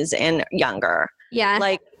 20s and younger. Yeah.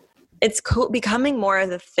 Like it's becoming more of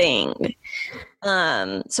the thing.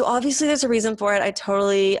 So obviously there's a reason for it. I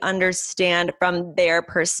totally understand from their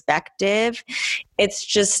perspective. It's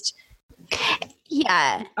just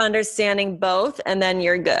understanding both, and then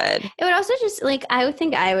you're good. It would also just like, I would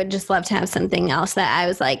think I would just love to have something else that I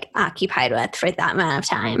was like occupied with for that amount of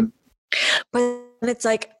time. But it's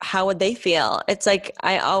like, how would they feel? It's like,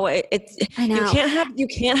 I know. You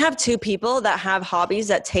can't have two people that have hobbies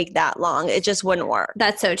that take that long. It just wouldn't work.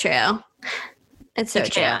 That's so true. It's so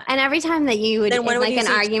true. And every time that you would, in like an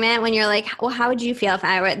argument, when you're like, well, how would you feel if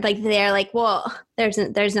I were like, they're like, well, there's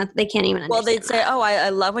nothing, they can't even understand. Well, they'd say, oh, I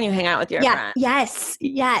love when you hang out with your friend. Yes.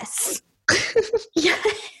 Yes.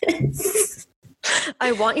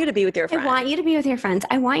 I want you to be with your friends. I want you to be with your friends.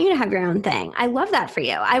 I want you to have your own thing. I love that for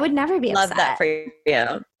you. I would never be upset. Love that for you.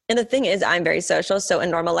 And the thing is, I'm very social. So in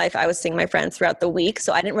normal life, I was seeing my friends throughout the week.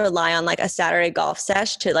 So I didn't rely on like a Saturday golf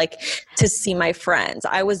sesh to see my friends.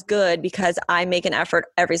 I was good because I make an effort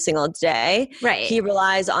every single day. Right. He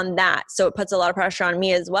relies on that. So it puts a lot of pressure on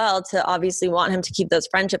me as well to obviously want him to keep those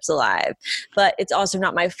friendships alive. But it's also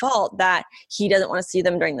not my fault that he doesn't want to see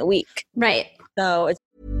them during the week. Right. So it's.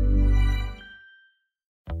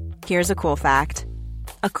 Here's a cool fact.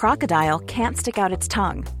 A crocodile can't stick out its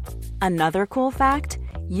tongue. Another cool fact,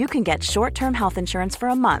 you can get short-term health insurance for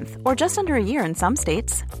a month or just under a year in some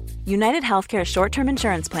states. United Healthcare short-term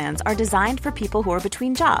insurance plans are designed for people who are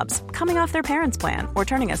between jobs, coming off their parents' plan, or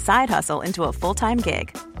turning a side hustle into a full-time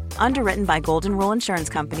gig. Underwritten by Golden Rule Insurance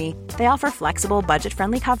Company, they offer flexible,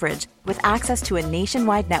 budget-friendly coverage with access to a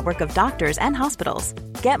nationwide network of doctors and hospitals.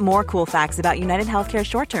 Get more cool facts about United Healthcare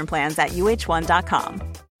short-term plans at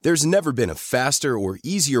uh1.com. There's never been a faster or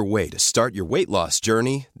easier way to start your weight loss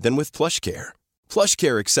journey than with PlushCare.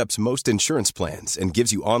 PlushCare accepts most insurance plans and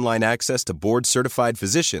gives you online access to board-certified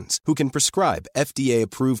physicians who can prescribe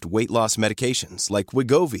FDA-approved weight loss medications like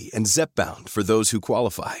Wegovy and Zepbound for those who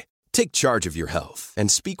qualify. Take charge of your health and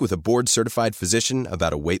speak with a board-certified physician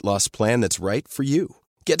about a weight loss plan that's right for you.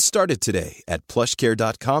 Get started today at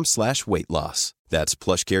plushcare.com/weight-loss. That's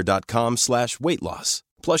plushcare.com/weight-loss.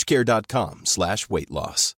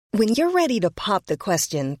 plushcare.com/weight-loss. When you're ready to pop the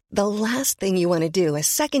question, the last thing you want to do is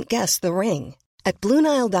second-guess the ring. At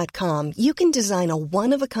BlueNile.com, you can design a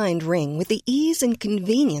one-of-a-kind ring with the ease and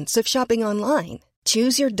convenience of shopping online.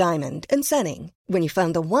 Choose your diamond and setting. When you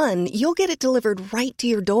find the one, you'll get it delivered right to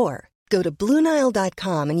your door. Go to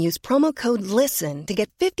BlueNile.com and use promo code LISTEN to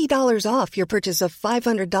get $50 off your purchase of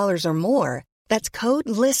 $500 or more. That's code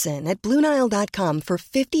LISTEN at BlueNile.com for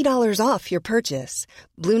 $50 off your purchase.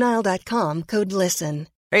 BlueNile.com, code LISTEN.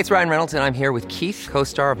 Hey, it's Ryan Reynolds, and I'm here with Keith,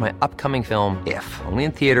 co-star of my upcoming film, If, only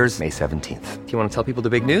in theaters May 17th. Do you want to tell people the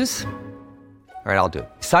big news? All right, I'll do it.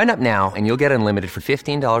 Sign up now and you'll get unlimited for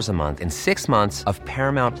 $15 a month and 6 months of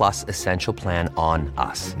Paramount Plus Essential Plan on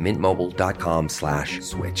us.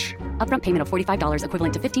 MintMobile.com/switch. Upfront payment of $45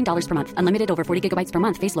 equivalent to $15 per month. Unlimited over 40 gigabytes per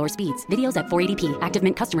month. Face lower speeds. Videos at 480p. Active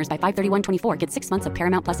Mint customers by 531.24 get 6 months of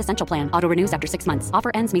Paramount Plus Essential Plan. Auto renews after 6 months. Offer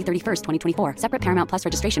ends May 31st, 2024. Separate Paramount Plus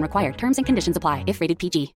registration required. Terms and conditions apply if rated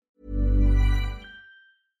PG.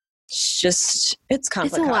 It's complicated.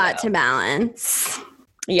 It's a lot to balance.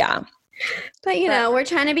 Yeah. But, we're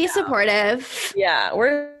trying to be supportive. Yeah,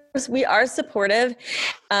 we are supportive.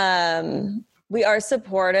 We are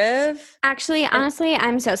supportive. Actually, honestly,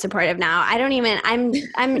 I'm so supportive now. I don't even,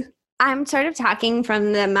 I'm sort of talking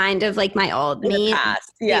from the mind of like my old me. The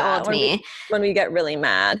past. Yeah. The old me. When we get really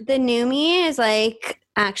mad. The new me is like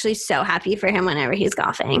actually so happy for him whenever he's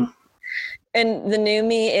golfing. And the new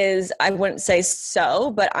me is, I wouldn't say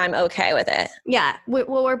so, but I'm okay with it. Yeah.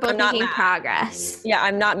 We're both making progress. Yeah,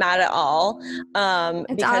 I'm not mad at all.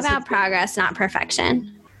 It's all about progress, not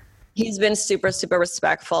perfection. He's been super, super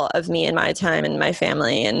respectful of me and my time and my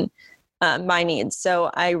family and my needs.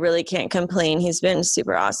 So I really can't complain. He's been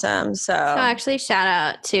super awesome. So actually shout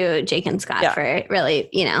out to Jake and Scott for really,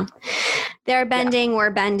 they're bending, we're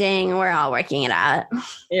bending, we're all working it out.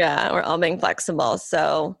 Yeah, we're all being flexible.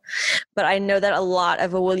 So, but I know that a lot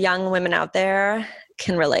of young women out there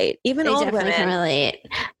can relate. Even old women can relate.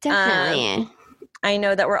 Definitely. I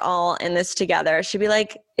know that we're all in this together. It should be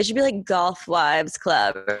like Golf Wives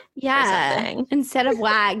Club. Yeah. Or something. Instead of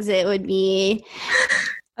WAGs, it would be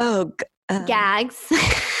gags.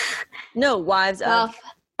 No, wives of.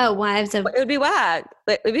 Wives of. It would be WAG.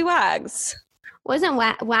 It would be WAGs. Wasn't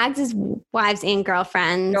Wags is wives and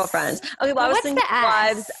girlfriends. Girlfriends. Okay, well, I was thinking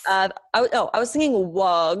wives of. I was thinking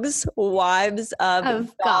WOGs, wives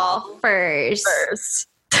of golfers.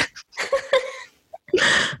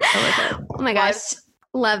 Oh my gosh.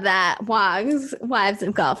 Love that. WOGs, wives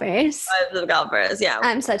of golfers. Wives of golfers, yeah.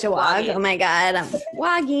 I'm such a WOG. Oh my God. I'm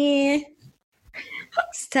woggy.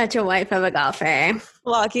 Such a wife of a golfer.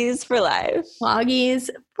 Woggies for life. Woggies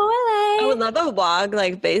for life. I would love a WOG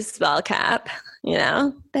like baseball cap, you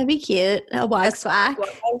know? That'd be cute. A WOG swag.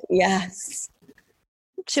 Yes.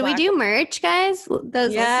 Should we do merch, guys?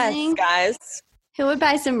 Those listening? Guys. Who would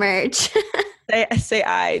buy some merch? Say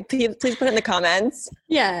I. Please put it in the comments.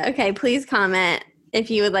 Yeah. Okay. Please comment if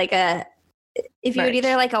you would like if you would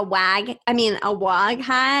either like a WOG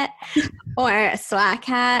hat or a swag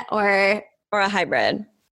hat or a hybrid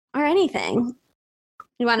or anything.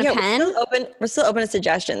 You want a pen? We're still open to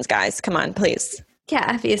suggestions, guys. Come on, please. Yeah,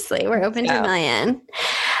 obviously. We're open to a million.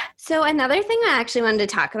 So another thing I actually wanted to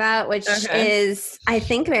talk about, which is, I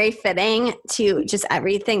think, very fitting to just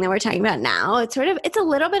everything that we're talking about now. It's a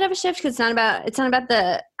little bit of a shift because it's not about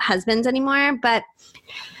the husbands anymore, but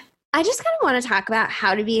I just kind of want to talk about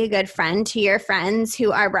how to be a good friend to your friends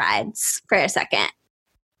who are brides for a second.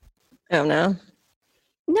 Oh, no.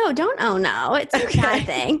 No, don't oh no. It's a bad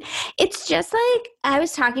thing. It's just like I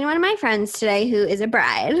was talking to one of my friends today who is a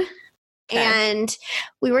bride. Okay. And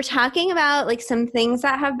we were talking about like some things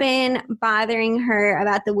that have been bothering her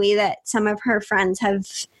about the way that some of her friends have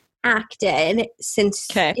acted since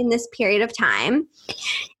in this period of time.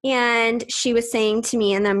 And she was saying to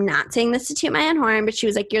me, and I'm not saying this to toot my own horn, but she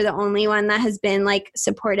was like, you're the only one that has been like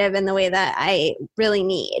supportive in the way that I really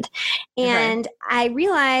need. And I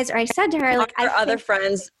realized, or I said to her, like, are other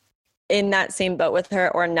friends in that same boat with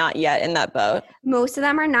her or not yet in that boat? Most of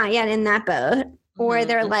them are not yet in that boat. Or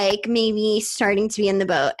they're like maybe starting to be in the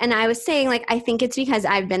boat. And I was saying like, I think it's because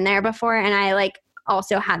I've been there before and I like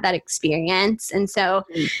also had that experience. And so,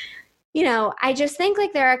 you know, I just think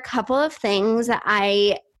like there are a couple of things that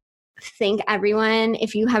I think everyone,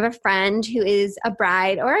 if you have a friend who is a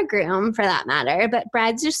bride or a groom for that matter, but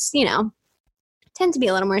brides just, you know, tend to be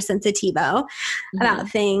a little more sensitivo about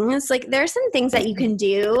things. Like there are some things that you can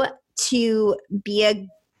do to be a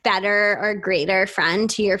better or greater friend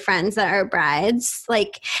to your friends that are brides.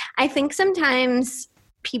 Like, I think sometimes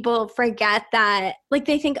people forget that, like,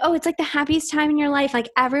 they think, oh, it's like the happiest time in your life. Like,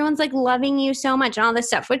 everyone's like loving you so much and all this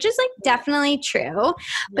stuff, which is like definitely true.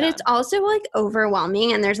 But it's also like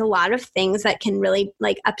overwhelming. And there's a lot of things that can really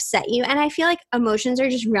like upset you. And I feel like emotions are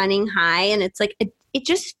just running high and it's like, it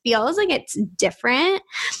just feels like it's different.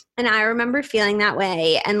 And I remember feeling that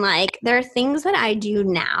way. And like, there are things that I do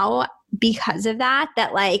now because of that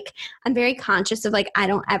like I'm very conscious of like I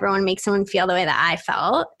don't ever want to make someone feel the way that I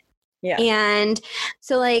felt. Yeah. And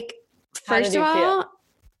so like first of all,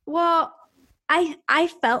 well, I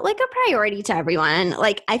felt like a priority to everyone.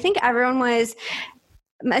 Like I think everyone was,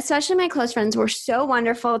 especially my close friends, were so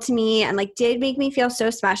wonderful to me and like did make me feel so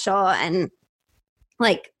special and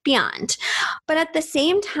like beyond. But at the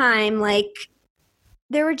same time, like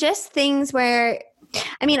there were just things where,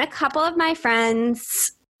 I mean, a couple of my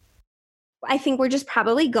friends I think we're just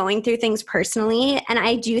probably going through things personally. And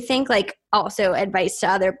I do think like also advice to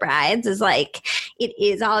other brides is like, it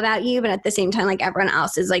is all about you, but at the same time, like everyone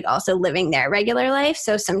else is like also living their regular life.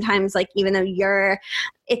 So sometimes like, even though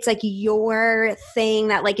it's like your thing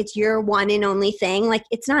that like, it's your one and only thing, like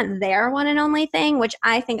it's not their one and only thing, which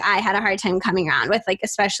I think I had a hard time coming around with, like,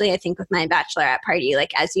 especially I think with my bachelorette party,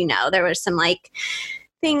 like, as you know, there was some like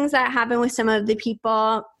things that happened with some of the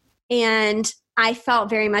people and I felt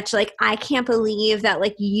very much like, I can't believe that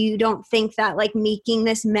like you don't think that like making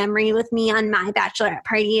this memory with me on my bachelorette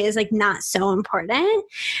party is like not so important.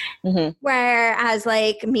 Whereas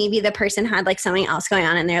like maybe the person had like something else going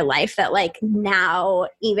on in their life that like now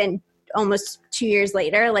even almost 2 years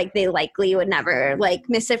later, like they likely would never like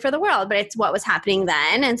miss it for the world, but it's what was happening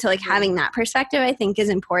then. And so like having that perspective I think is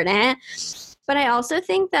important. But I also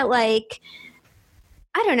think that like,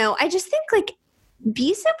 I don't know, I just think like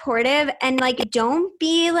be supportive and like don't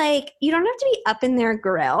be like, you don't have to be up in their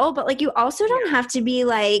grill, but like you also don't have to be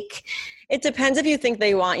like, it depends if you think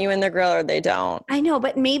they want you in their grill or they don't. I know,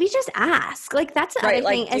 but maybe just ask. Like that's the other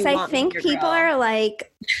thing is I think people are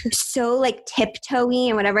like so like tiptoey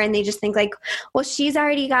and whatever, and they just think like, well, she's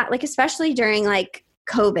already got like, especially during like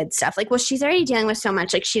COVID stuff, like, well, she's already dealing with so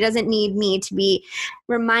much, like she doesn't need me to be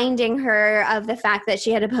reminding her of the fact that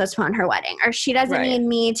she had to postpone her wedding, or she doesn't need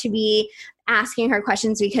me to be asking her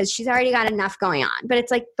questions because she's already got enough going on. But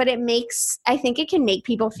it's like, but it makes, I think it can make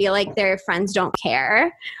people feel like their friends don't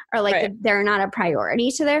care or like they're not a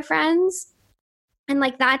priority to their friends. And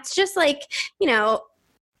like, that's just like,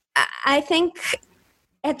 I think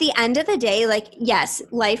at the end of the day, like, yes,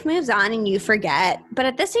 life moves on and you forget, but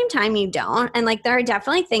at the same time you don't. And like, there are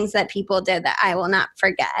definitely things that people did that I will not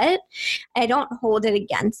forget. I don't hold it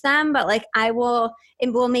against them, but like it will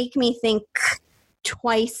make me think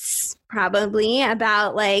twice probably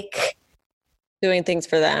about like doing things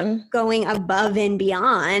for them, going above and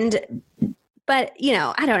beyond. But,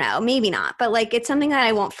 I don't know, maybe not, but like, it's something that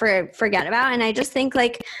I won't forget about. And I just think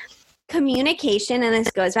like communication, and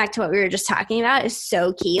this goes back to what we were just talking about, is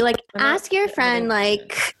so key. Like, ask your friend,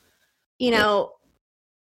 like,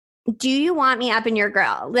 do you want me up in your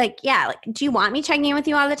grill? Like, yeah, like, do you want me checking in with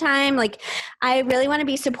you all the time? Like, I really want to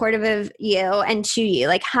be supportive of you and to you.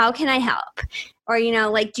 Like, how can I help? Or,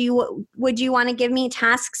 like, would you want to give me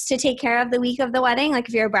tasks to take care of the week of the wedding? Like,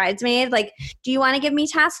 if you're a bridesmaid, like, do you want to give me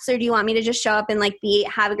tasks, or do you want me to just show up and like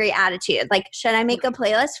have a great attitude? Like, should I make a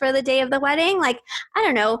playlist for the day of the wedding? Like, I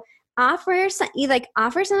don't know. Offer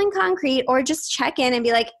something concrete, or just check in and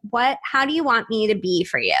be like, how do you want me to be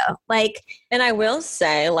for you? Like, and I will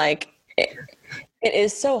say, like, it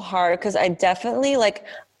is so hard because I definitely, like,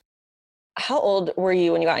 how old were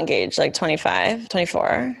you when you got engaged? Like 25,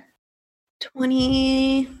 24?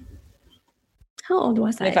 20. How old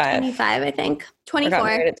was 25. I? 25, I think. 24. I got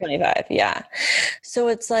married at 25, yeah. So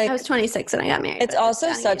it's like, I was 26 when I got married. It's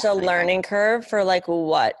also such a learning curve for like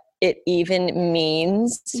what it even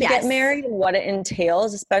means to get married and what it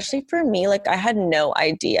entails, especially for me. Like, I had no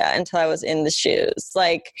idea until I was in the shoes.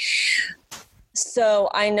 Like, so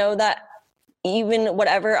I know that even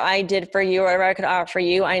whatever I did for you or whatever I could offer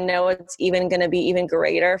you, I know it's even going to be even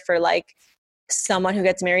greater for like someone who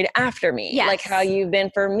gets married after me, like how you've been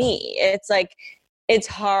for me. It's like, it's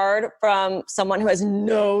hard from someone who has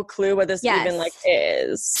no clue what this even like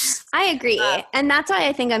is. I agree. And that's why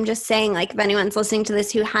I think I'm just saying, like, if anyone's listening to this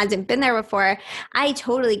who hasn't been there before, I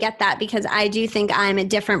totally get that, because I do think I'm a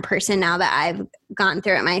different person now that I've gone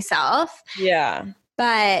through it myself. Yeah.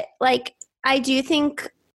 But like, I do think,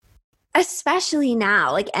 especially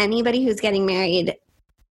now, like anybody who's getting married,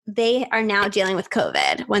 they are now dealing with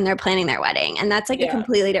COVID when they're planning their wedding. And that's like a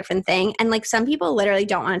completely different thing. And like, some people literally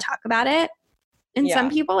don't want to talk about it. And some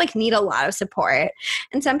people like need a lot of support.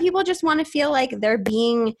 And some people just want to feel like they're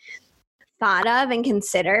being thought of and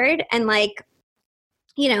considered. And like,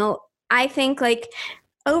 I think like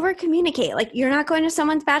over communicate. Like, you're not going to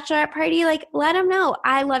someone's bachelorette party. Like, let them know,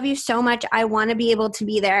 I love you so much. I want to be able to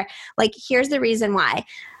be there. Like, here's the reason why.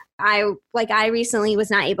 I recently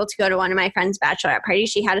was not able to go to one of my friend's bachelorette parties.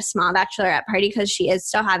 She had a small bachelorette party because she is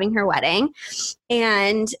still having her wedding.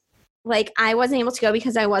 And like, I wasn't able to go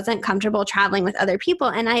because I wasn't comfortable traveling with other people.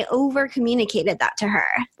 And I over communicated that to her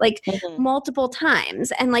like multiple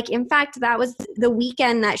times. And like, in fact, that was the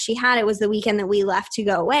weekend that she had. It was the weekend that we left to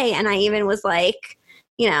go away. And I even was like,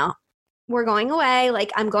 we're going away.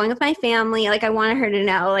 Like, I'm going with my family. Like, I wanted her to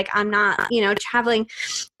know, like, I'm not, traveling.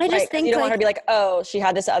 I just think you don't want her to be like, oh, she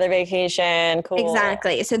had this other vacation. Cool.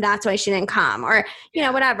 Exactly. So that's why she didn't come, or,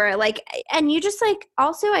 whatever. Like, and you just like,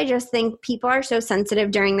 also, I just think people are so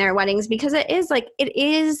sensitive during their weddings, because it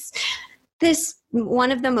is this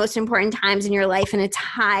one of the most important times in your life. And it's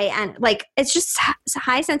high, and like, it's just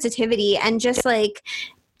high sensitivity, and just like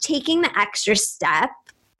taking the extra step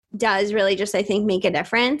does really just, I think, make a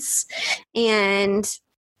difference. And,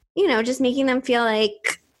 just making them feel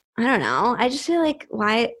like, I don't know. I just feel like,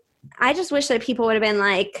 I just wish that people would have been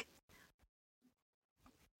like,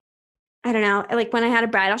 I don't know, like when I had a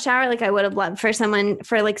bridal shower, like I would have loved for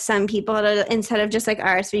like some people to, instead of just like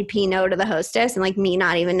RSVP no to the hostess and like me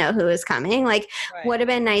not even know who was coming, like would have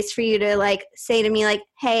been nice for you to like say to me like,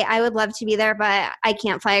 hey, I would love to be there, but I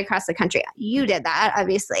can't fly across the country. You did that,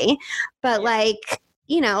 obviously. But like,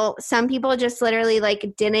 some people just literally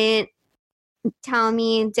like didn't tell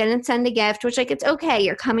me, didn't send a gift, which like, it's okay.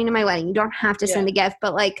 You're coming to my wedding. You don't have to send a gift,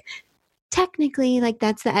 but like technically like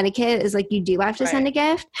that's the etiquette, is like you do have to send a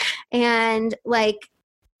gift. And like,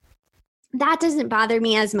 that doesn't bother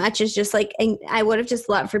me as much as just like, I would have just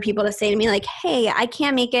loved for people to say to me like, hey, I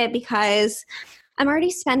can't make it because I'm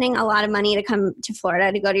already spending a lot of money to come to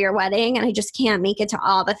Florida to go to your wedding, and I just can't make it to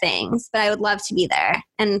all the things, but I would love to be there.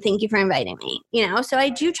 And thank you for inviting me, So I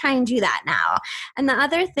do try and do that now. And the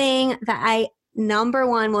other thing that I, number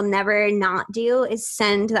one, will never not do is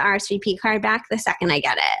send the RSVP card back the second I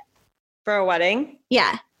get it. For a wedding?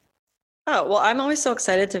 Yeah. Oh, well, I'm always so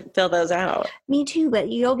excited to fill those out. Me too, but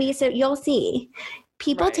you'll see.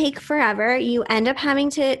 People take forever. You end up having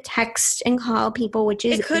to text and call people, which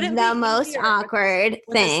is the most awkward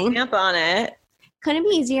thing. With a stamp on it. Couldn't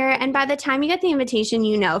be easier. And by the time you get the invitation,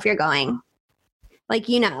 if you're going. Like,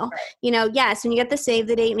 yes, when you get the save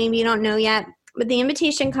the date, maybe you don't know yet. But the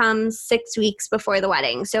invitation comes 6 weeks before the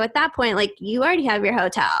wedding. So at that point, like, you already have your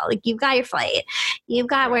hotel. Like, you've got your flight. You've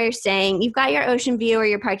got where you're staying. You've got your ocean view or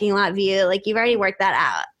your parking lot view. Like, you've already worked that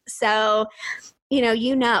out. So,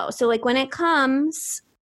 you know. So, like, when it comes,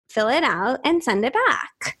 fill it out and send it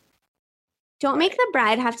back. Don't make the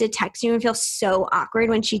bride have to text you and feel so awkward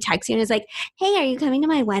when she texts you and is like, hey, are you coming to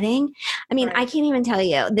my wedding? I mean, I can't even tell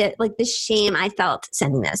you that, like, the shame I felt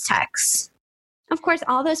sending those texts. Of course,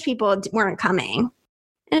 all those people weren't coming.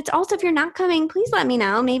 And it's also, if you're not coming, please let me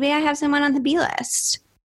know. Maybe I have someone on the B list.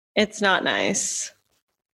 It's not nice.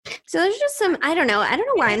 So there's just some, I don't know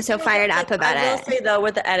why I'm so fired up about it. I will say, though,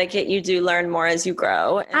 with the etiquette, you do learn more as you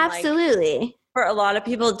grow. And absolutely. Like, for a lot of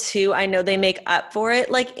people, too, I know they make up for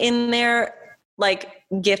it, like, in their, like,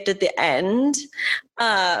 gift at the end.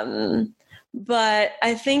 But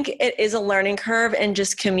I think it is a learning curve, and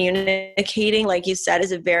just communicating, like you said,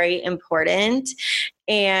 is very important.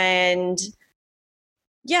 And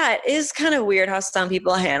yeah, it is kind of weird how some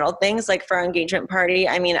people handle things. Like, for our engagement party,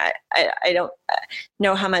 I mean, I don't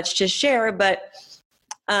know how much to share, but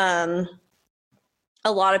a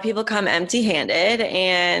lot of people come empty-handed,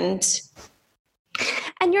 and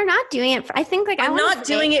you're not doing it I think, like, I'm not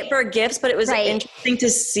doing it for gifts, but it was interesting to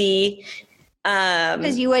see.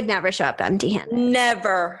 Because you would never show up empty-handed.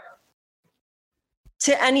 Never.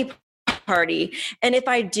 To any party. And if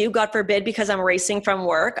I do, God forbid, because I'm racing from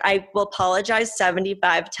work, I will apologize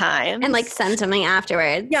 75 times. And, like, send something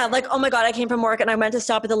afterwards. Yeah, like, oh my God, I came from work and I meant to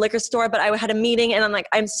stop at the liquor store, but I had a meeting and I'm like,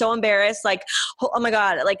 I'm so embarrassed. Like, oh my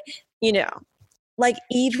God, like, like,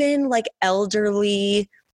 even, like,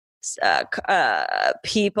 elderly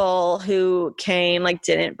people who came, like,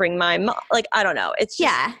 didn't bring my mom. Like, I don't know. It's just,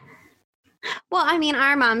 yeah. Well, I mean,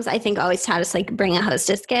 our moms, I think, always taught us, like, bring a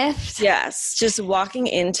hostess gift. Yes. Just walking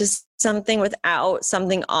into something without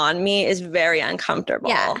something on me is very uncomfortable.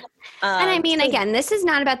 Yeah. And I mean, again, this is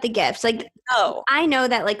not about the gifts. Like, no. I know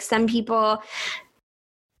that, like, some people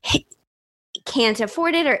can't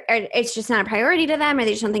afford it, or it's just not a priority to them, or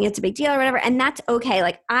they just don't think it's a big deal or whatever. And that's okay.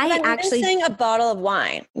 Like, I'm actually saying a bottle of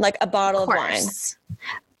wine, like a bottle of wine.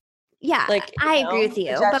 Yeah, like, I agree with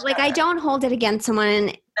you. But, like, I don't hold it against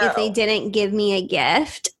someone if they didn't give me a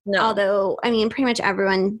gift. No. Although, I mean, pretty much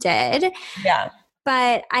everyone did. Yeah.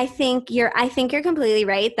 But I think you're completely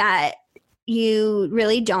right that you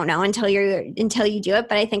really don't know until you do it.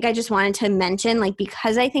 But I think I just wanted to mention, like,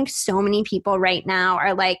 because I think so many people right now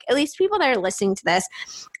are, like, at least people that are listening to this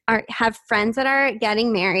have friends that are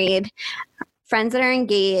getting married, friends that are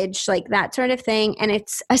engaged, like, that sort of thing. And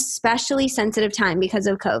it's especially sensitive time because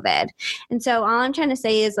of COVID. And so all I'm trying to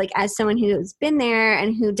say is, like, as someone who's been there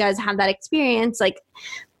and who does have that experience, like,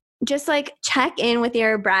 just, like, check in with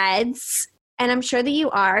your brides. And I'm sure that you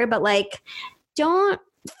are, but, like, don't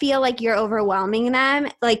feel like you're overwhelming them.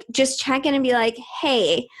 Like, just check in and be like,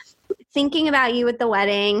 hey, thinking about you with the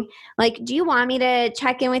wedding. Like, do you want me to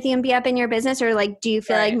check in with you and be up in your business? Or, like, do you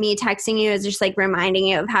feel like me texting you is just, like, reminding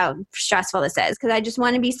you of how stressful this is? Because I just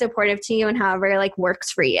want to be supportive to you and however, like,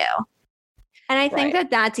 works for you. And I think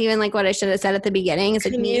that that's even, like, what I should have said at the beginning is,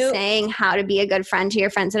 like, saying how to be a good friend to your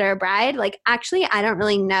friends that are a bride. Like, actually, I don't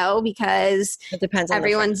really know because it depends on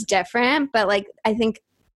everyone's different. But, like, I think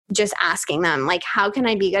just asking them, like, how can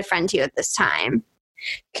I be a good friend to you at this time?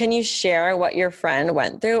 Can you share what your friend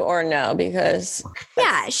went through or no? Because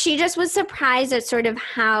yeah, she just was surprised at sort of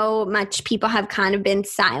how much people have kind of been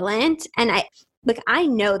silent. And I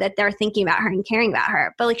know that they're thinking about her and caring about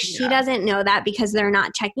her, but, like, she doesn't know that because they're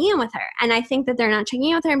not checking in with her. And I think that they're not checking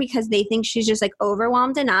in with her because they think she's just, like,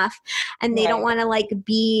 overwhelmed enough and they don't want to, like,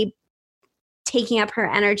 be taking up her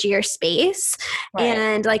energy or space.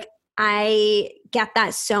 And, like, I get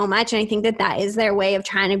that so much. And I think that that is their way of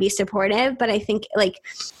trying to be supportive. But I think, like,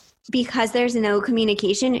 because there's no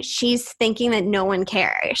communication, she's thinking that no one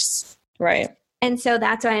cares. Right. And so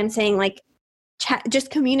that's why I'm saying, like, just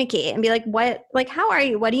communicate and be like, what, like, how are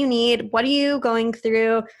you? What do you need? What are you going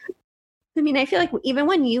through? I mean, I feel like even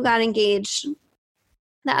when you got engaged,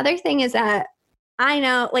 the other thing is that I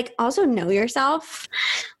know, like, also know yourself.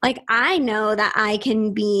 Like, I know that I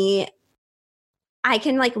can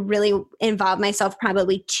like, really involve myself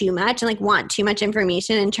probably too much and, like, want too much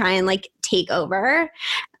information and try and, like, take over.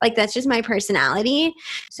 Like, that's just my personality.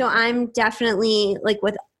 So I'm definitely, like,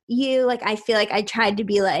 with you, like, I feel like I tried to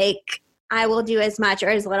be like, I will do as much or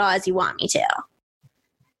as little as you want me to.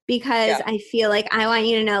 Because I feel like I want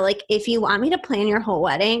you to know, like, if you want me to plan your whole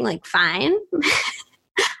wedding, like, fine.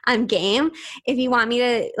 I'm game. If you want me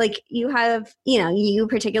to, like, you have, you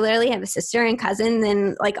particularly have a sister and cousin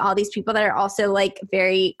and, like, all these people that are also, like,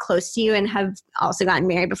 very close to you and have also gotten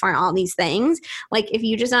married before and all these things. Like, if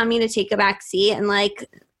you just want me to take a back seat and, like,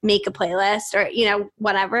 make a playlist or, you know,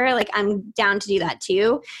 whatever, like I'm down to do that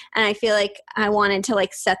too. And I feel like I wanted to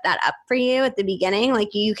like set that up for you at the beginning.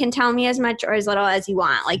 Like you can tell me as much or as little as you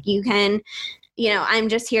want. Like you can, you know, I'm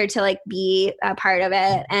just here to like be a part of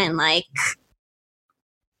it and like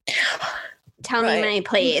tell me my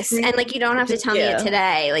place. And like you don't have to tell me it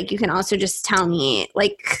today. Like you can also just tell me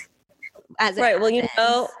like as it happens.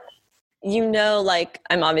 Well, you know, like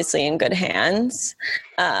I'm obviously in good hands.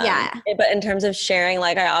 But in terms of sharing,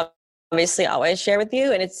 like I obviously always share with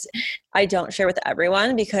you, and I don't share with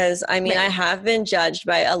everyone because I mean, I have been judged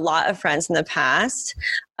by a lot of friends in the past,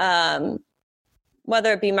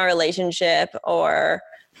 whether it be my relationship or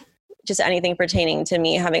just anything pertaining to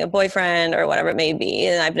me having a boyfriend or whatever it may be.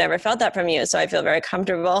 And I've never felt that from you. So I feel very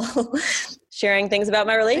comfortable sharing things about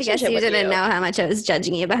my relationship. I guess you didn't know how much I was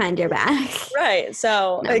judging you behind your back. Right.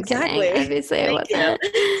 So no, exactly. Obviously I wasn't.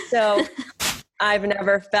 So I've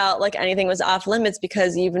never felt like anything was off limits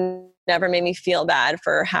because you've never made me feel bad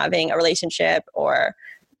for having a relationship or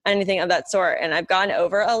anything of that sort. And I've gotten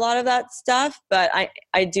over a lot of that stuff, but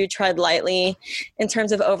I do tread lightly in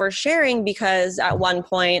terms of oversharing because at one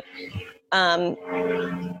point,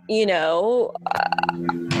 you know,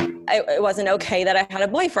 it wasn't okay that I had a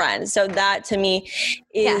boyfriend. So that to me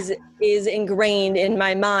is ingrained in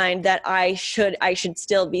my mind that I should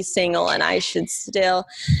still be single and I should still,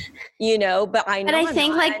 you know, but I know. But I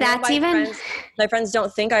think like that's my friends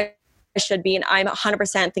don't think I should be. And I'm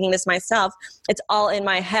 100% thinking this myself. It's all in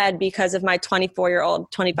my head because of my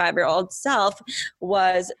 24-year-old, 25-year-old self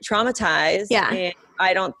was traumatized. Yeah. And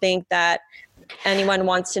I don't think that anyone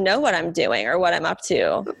wants to know what I'm doing or what I'm up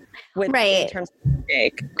to in terms of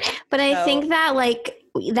mistake. But I think that like,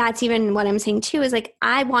 that's even what I'm saying too, is like,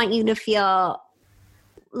 I want you to feel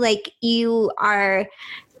like you're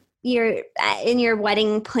in your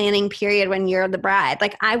wedding planning period when you're the bride.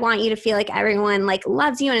 Like, I want you to feel like everyone like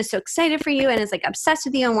loves you and is so excited for you and is like obsessed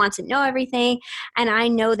with you and wants to know everything. And I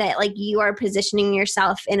know that like you are positioning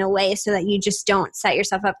yourself in a way so that you just don't set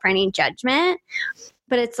yourself up for any judgment.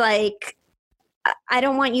 But it's like, I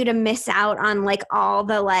don't want you to miss out on like all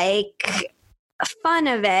the like fun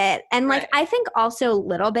of it. And like, I think also a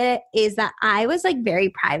little bit is that I was like very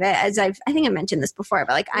private, as I think I mentioned this before,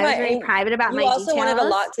 but like I was very private about my details. You also wanted a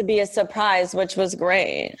lot to be a surprise, which was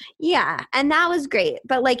great. Yeah. And that was great.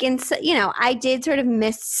 But like, you know, I did sort of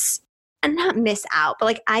not miss out, but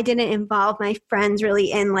like I didn't involve my friends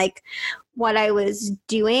really in like what I was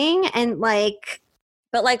doing. And like,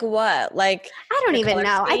 but like what? Like, I don't even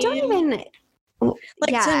know. I don't even...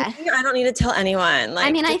 Like, to me, I don't need to tell anyone. Like,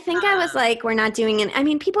 I mean, I think I was like, we're not doing it. I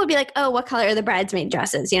mean, people would be like, oh, what color are the bridesmaid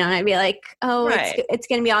dresses? You know, and I'd be like, oh, it's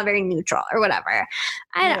going to be all very neutral or whatever.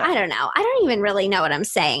 I don't know. I don't even really know what I'm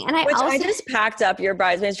saying. And I just packed up your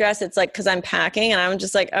bridesmaid dress. It's like, cause I'm packing and I'm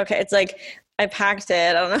just like, okay, it's like, I packed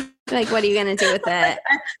it. I don't know. Like, what are you going to do with it?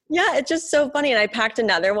 Yeah. It's just so funny. And I packed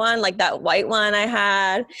another one, like that white one I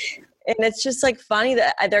had. And it's just like funny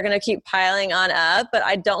that they're going to keep piling on up, but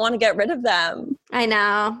I don't want to get rid of them. I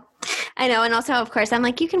know. And also, of course, I'm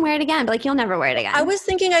like, you can wear it again, but like, you'll never wear it again. I was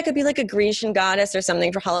thinking I could be like a Grecian goddess or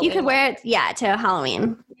something for Halloween. You could wear it, to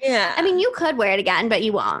Halloween. Yeah. I mean, you could wear it again, but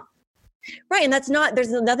you won't. Right. And there's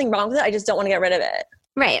nothing wrong with it. I just don't want to get rid of it.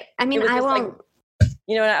 Right. I mean, I won't. Like,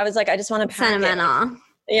 you know what? I was like, I just want to pack sentimental.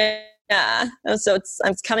 It. Yeah. So it's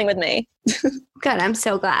coming with me. Good. I'm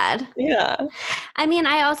so glad. Yeah. I mean,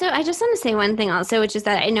 I just want to say one thing also, which is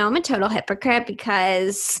that I know I'm a total hypocrite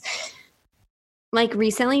because like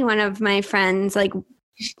recently one of my friends, like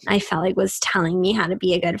I felt like was telling me how to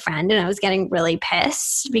be a good friend and I was getting really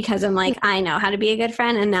pissed because I'm like, I know how to be a good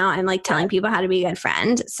friend. And now I'm like telling people how to be a good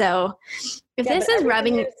friend. So if this is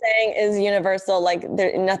rubbing you're saying is universal, like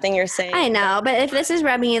there's nothing you're saying. I know, but if this is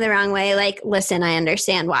rubbing you the wrong way, like, listen, I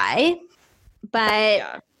understand why,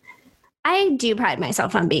 but I do pride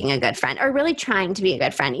myself on being a good friend or really trying to be a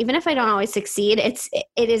good friend. Even if I don't always succeed, it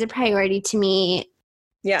is a priority to me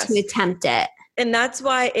to attempt it. And that's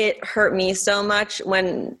why it hurt me so much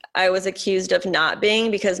when I was accused of not being,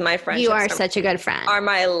 because my friends You are such a good friend. Are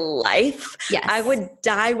my life. Yes. I would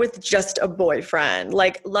die with just a boyfriend.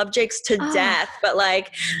 Like, love Jake's to death, but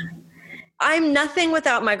like, I'm nothing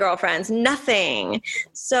without my girlfriends. Nothing.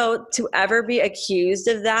 So to ever be accused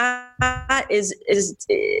of that is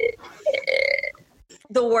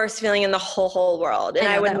the worst feeling in the whole world. And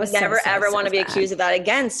I would never, ever want to be accused of that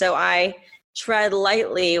again. So I tread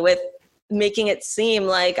lightly with making it seem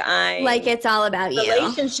like it's all about you,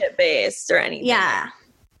 relationship based or anything. Yeah.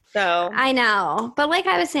 So I know, but like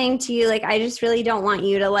I was saying to you, like, I just really don't want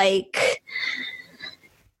you to like,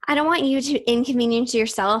 I don't want you to inconvenience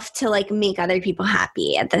yourself to like make other people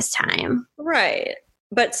happy at this time. Right.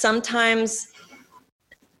 But sometimes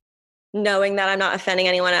knowing that I'm not offending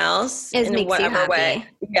anyone else in whatever way.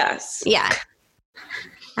 Yes. Yeah.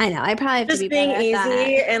 I know. I probably have just to be being better easy at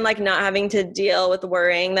that. and like not having to deal with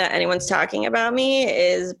worrying that anyone's talking about me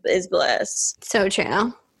is bliss. So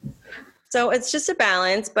true. So it's just a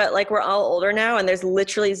balance, but like we're all older now and there's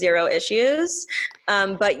literally zero issues.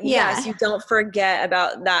 But yes, you don't forget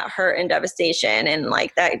about that hurt and devastation, and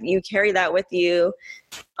like that you carry that with you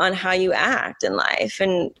on how you act in life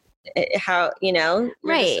and how,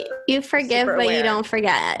 right. You forgive, but you don't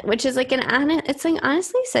forget, which is like it's like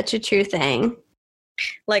honestly such a true thing.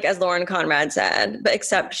 Like as Lauren Conrad said, but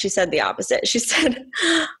except she said the opposite. She said,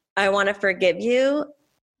 I want to forgive you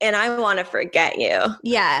and I want to forget you.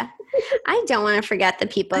 Yeah. I don't want to forget the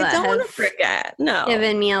people that don't have want to forget. No.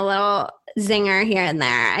 given me a little zinger here and there.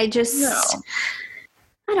 I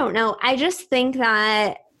don't know. I just think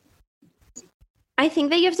that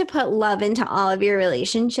you have to put love into all of your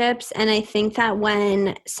relationships. And I think that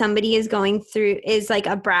when somebody is like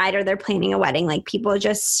a bride or they're planning a wedding, like people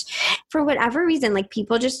just, for whatever reason, like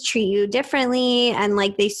people just treat you differently. And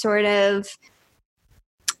like it's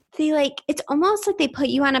almost like they put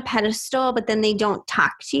you on a pedestal, but then they don't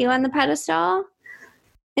talk to you on the pedestal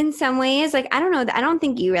in some ways. Like, I don't know. I don't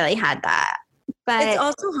think you really had that. But it's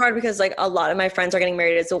also hard because like a lot of my friends are getting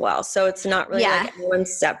married as well. So it's not really like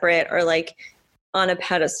anyone's separate or like on a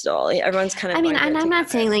pedestal. Everyone's kind of. I mean, and I'm not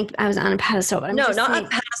saying like I was on a pedestal, but not a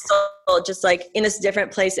pedestal. Just like in this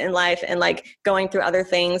different place in life and like going through other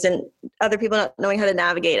things and other people not knowing how to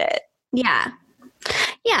navigate it. Yeah,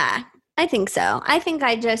 I think so. I think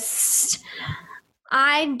I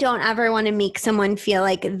don't ever want to make someone feel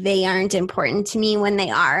like they aren't important to me when they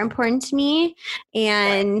are important to me,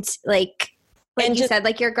 and like you said,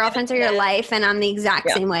 like your girlfriends are your life, and I'm the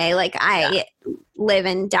exact same way. Like I live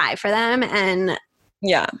and die for them, and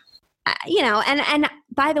and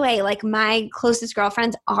by the way, like my closest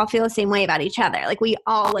girlfriends all feel the same way about each other. Like we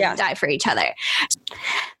all live and die for each other.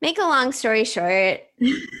 Make a long story short,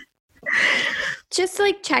 just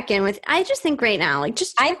like check in with. I just think right now, like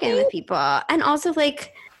just check in with people, and also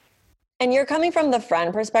like. And you're coming from the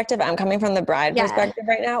friend perspective. I'm coming from the bride perspective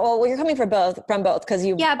right now. Well, you're coming from both because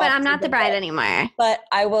you. Yeah, but I'm not the bride anymore. But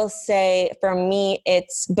I will say, for me,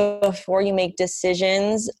 it's before you make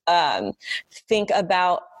decisions, think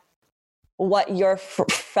about what your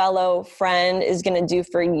fellow friend is going to do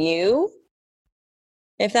for you.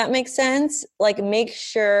 If that makes sense, like make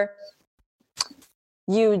sure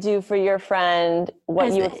you do for your friend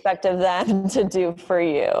what you expect of them to do for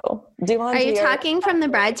you. Are you talking from the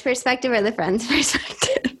bride's perspective or the friend's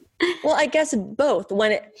perspective? Well, I guess both.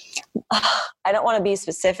 I don't want to be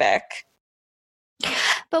specific.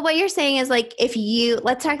 But what you're saying is like,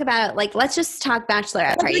 let's talk about like, let's just talk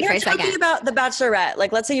bachelorette party for a second. Talking about the bachelorette,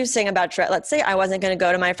 like let's say you're saying a bachelorette. Let's say I wasn't going to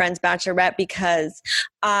go to my friend's bachelorette because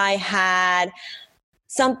I had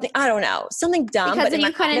something, I don't know, something dumb. Because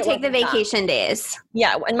you couldn't take the vacation days.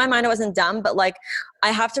 Yeah. In my mind, it wasn't dumb, but like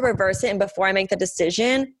I have to reverse it. And before I make the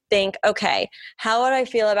decision, think, okay, how would I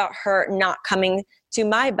feel about her not coming to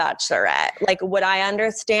my bachelorette? Like, would I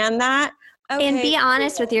understand that? Okay. And be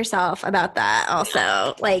honest with yourself about that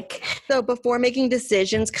also. Like, so before making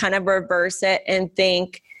decisions, kind of reverse it and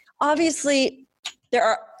think, obviously there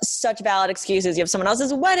are such valid excuses. You have someone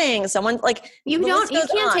else's wedding, someone like you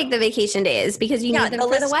can't take the vacation days because you need them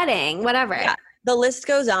for the wedding, whatever. Yeah, the list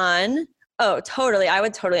goes on. Oh, totally. I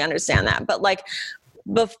would totally understand that. But like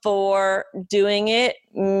before doing it,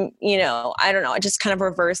 I don't know. I just kind of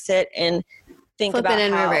reverse it and think flip about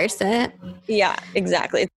it and reverse it. Yeah,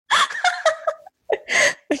 exactly.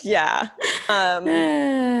 Yeah.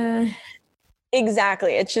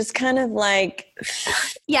 Exactly. It's just kind of like.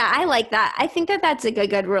 Yeah, I like that. I think that that's a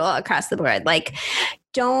good rule across the board. Like,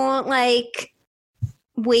 don't like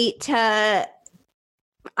wait to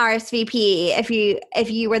RSVP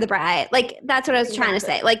if you were the bride. Like, that's what I was trying to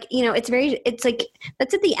say. Like, it's like,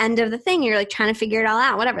 that's at the end of the thing. You're like trying to figure it all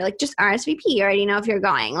out, whatever. Like, just RSVP. You already know if you're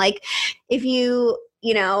going. Like, if you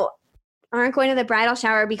aren't going to the bridal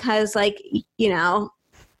shower because like,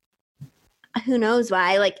 who knows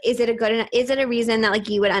why, like, is it a reason that like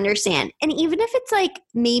you would understand? And even if it's like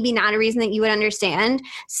maybe not a reason that you would understand,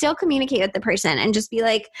 still communicate with the person and just be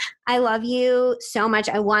like, I love you so much.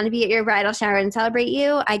 I want to be at your bridal shower and celebrate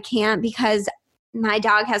you. I can't because my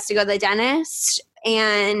dog has to go to the dentist.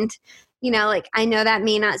 And, like, I know that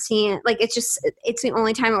may not seem like it's the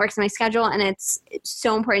only time it works in my schedule. And it's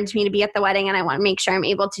so important to me to be at the wedding. And I want to make sure I'm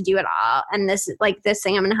able to do it all. And this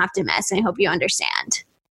thing I'm going to have to miss. And I hope you understand.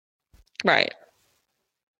 Right.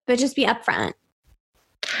 But just be upfront.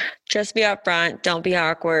 Just be upfront, don't be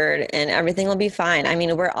awkward, and everything will be fine. I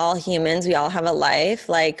mean, we're all humans. We all have a life,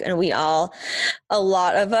 and a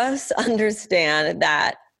lot of us understand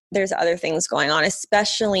that there's other things going on,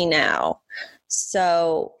 especially now.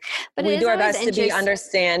 So we do our best to be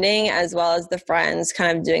understanding, as well as the friends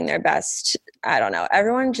kind of doing their best. I don't know.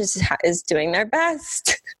 Everyone just is doing their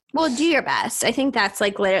best. Well, do your best. I think that's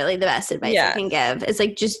literally the best advice I can give. Is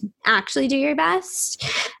just actually do your best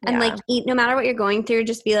and eat, no matter what you're going through,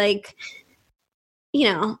 just be I'm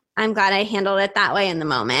glad I handled it that way in the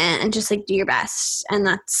moment, and just do your best. And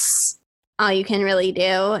that's all you can really do.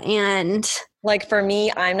 And for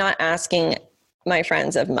me, I'm not asking my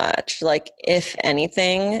friends of much, if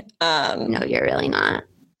anything. No, you're really not.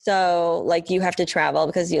 So you have to travel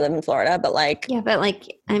because you live in Florida, but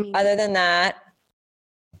other than that,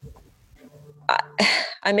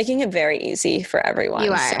 I'm making it very easy for everyone.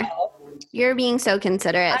 You are. So. You're being so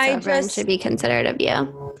considerate. So everyone should be considerate of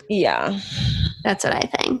you. Yeah. That's what I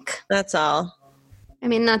think. That's all. I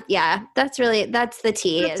mean, that's the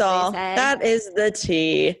tea. That's all. That is the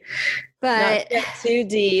tea. But not get too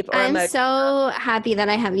deep. I'm so happy that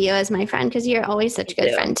I have you as my friend, because you're always such a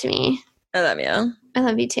good friend to me. I love you. I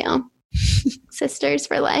love you too. Sisters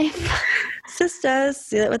for life. Sisters.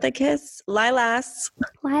 Seal it with a kiss. Lilas,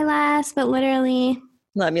 but literally.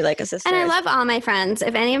 Love you like a sister. And I love all my friends.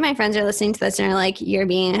 If any of my friends are listening to this and are you're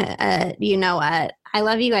being, you know what? I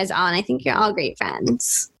love you guys all, and I think you're all great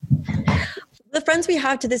friends. The friends we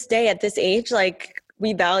have to this day at this age,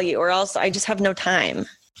 we value, or else I just have no time.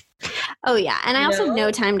 Oh, yeah. And I also have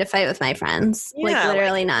no time to fight with my friends. Yeah,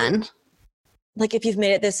 literally none. If you've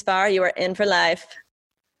made it this far, you are in for life.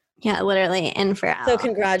 Yeah, literally in for life. So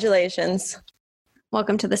congratulations.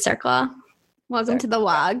 Welcome to the circle. Welcome to the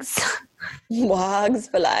WOGs. WOGs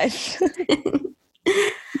for life.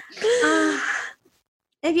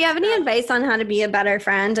 If you have any advice on how to be a better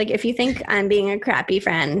friend, if you think I'm being a crappy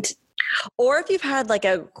friend, or if you've had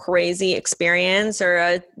a crazy experience or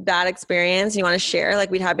a bad experience you want to share,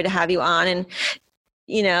 we'd be happy to have you on and,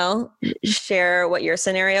 share what your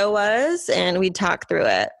scenario was, and we'd talk through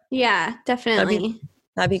it. Yeah, definitely.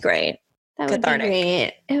 That'd be great. That would be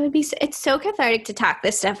great. It would be. It's so cathartic to talk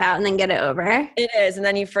this stuff out and then get it over. It is, and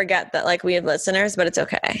then you forget that we have listeners, but it's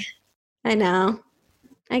okay. I know.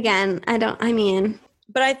 Again,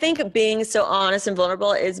 But I think being so honest and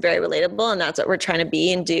vulnerable is very relatable, and that's what we're trying to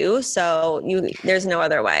be and do. So there's no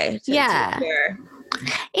other way. To share.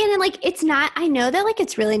 And it's not, I know that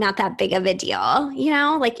it's really not that big of a deal,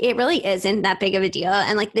 it really isn't that big of a deal.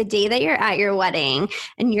 And the day that you're at your wedding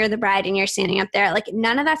and you're the bride and you're standing up there,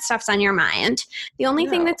 none of that stuff's on your mind. The only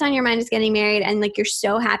thing that's on your mind is getting married, and you're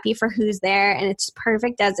so happy for who's there, and it's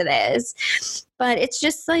perfect as it is. But it's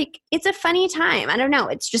just it's a funny time. I don't know.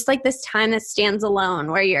 It's just this time that stands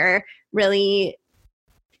alone, where you're really,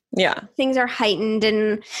 things are heightened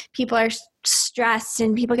and people are stressed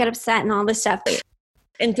and people get upset and all this stuff.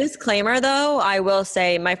 And disclaimer, though, I will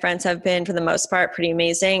say my friends have been, for the most part, pretty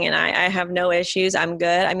amazing, and I have no issues. I'm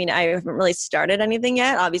good. I mean, I haven't really started anything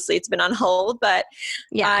yet. Obviously, it's been on hold, but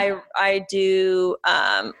I do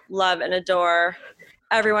love and adore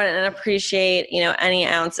everyone and appreciate, any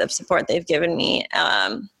ounce of support they've given me.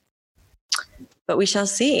 But we shall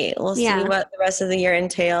see. We'll see what the rest of the year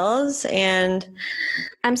entails. And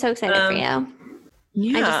I'm so excited for you.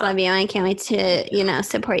 Yeah. I just love you. I can't wait to,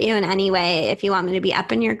 support you in any way. If you want me to be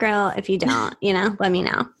up in your grill, if you don't, let me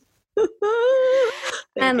know.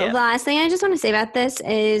 The last thing I just want to say about this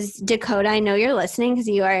is, Dakota, I know you're listening because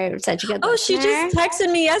you are such a good listener. She just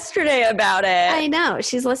texted me yesterday about it. I know.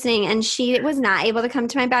 She's listening, and she was not able to come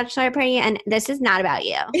to my bachelorette party, and this is not about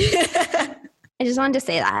you. I just wanted to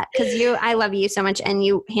say that because I love you so much, and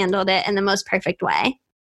you handled it in the most perfect way.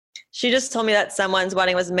 She just told me that someone's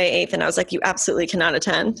wedding was May 8th, and I was like, you absolutely cannot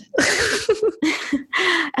attend.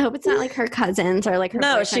 I hope it's not her cousins or her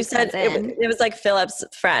No, she said it was Philip's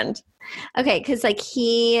friend. Okay, because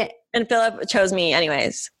and Philip chose me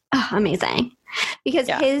anyways. Oh, amazing. Because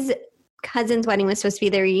his cousin's wedding was supposed to be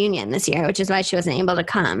the reunion this year, which is why she wasn't able to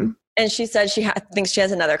come. And she said she thinks she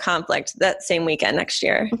has another conflict that same weekend next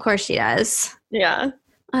year. Of course she does. Yeah.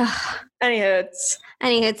 Anywho,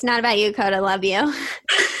 it's not about you, Coda. I love you.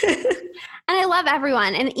 And I love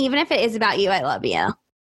everyone. And even if it is about you, I love you.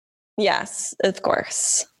 Yes, of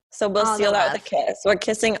course. So we'll seal that with a kiss. We're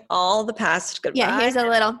kissing all the past goodbye. Yeah, here's a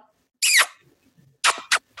little.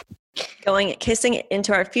 Kissing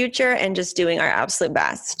into our future and just doing our absolute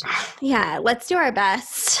best. Yeah, let's do our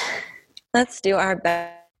best. Let's do our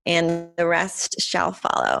best. And the rest shall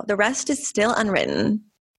follow. The rest is still unwritten.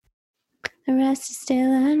 The rest is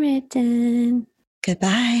still unwritten.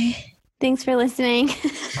 Goodbye. Thanks for listening.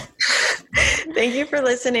 Thank you for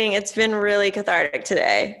listening. It's been really cathartic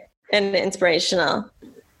today and inspirational.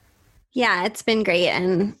 Yeah, it's been great.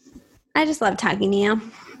 And I just love talking to you.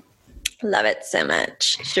 Love it so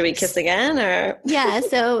much. Should we kiss again or? Yeah.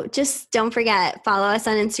 So just don't forget, follow us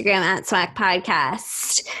on Instagram at SWAC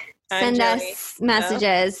Podcast. Send us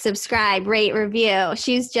messages, subscribe, rate, review.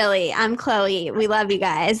 She's Jilly. I'm Chloe. We love you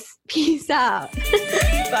guys. Peace out.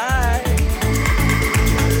 Bye.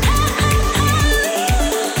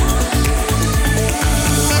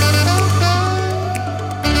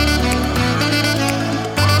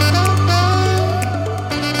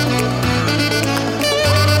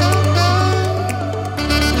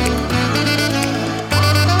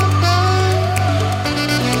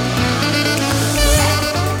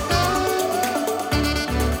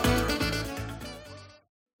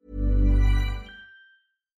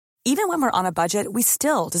 Even when we're on a budget, we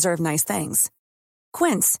still deserve nice things.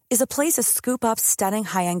 Quince is a place to scoop up stunning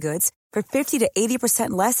high-end goods for 50 to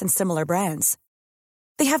 80% less than similar brands.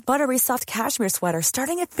 They have buttery soft cashmere sweaters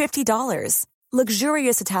starting at $50,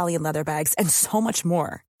 luxurious Italian leather bags, and so much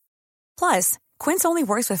more. Plus, Quince only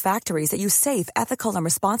works with factories that use safe, ethical, and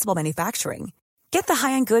responsible manufacturing. Get the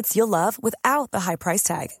high-end goods you'll love without the high price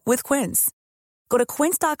tag with Quince. Go to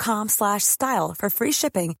quince.com/style for free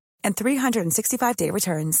shipping and 365-day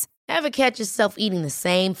returns. Ever catch yourself eating the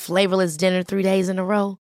same flavorless dinner 3 days in a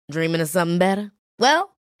row? Dreaming of something better?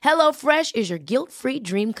 Well, HelloFresh is your guilt-free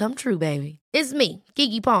dream come true, baby. It's me,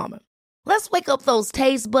 Keke Palmer. Let's wake up those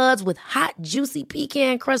taste buds with hot, juicy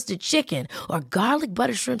pecan-crusted chicken or garlic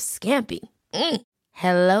butter shrimp scampi.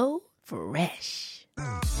 Hello Fresh.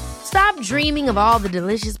 Stop dreaming of all the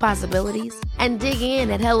delicious possibilities and dig in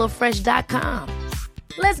at HelloFresh.com.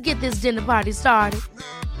 Let's get this dinner party started.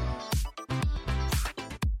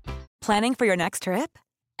 Planning for your next trip?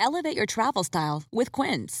 Elevate your travel style with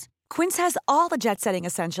Quince. Quince has all the jet-setting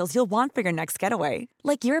essentials you'll want for your next getaway,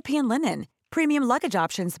 like European linen, premium luggage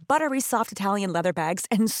options, buttery soft Italian leather bags,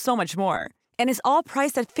 and so much more. And is all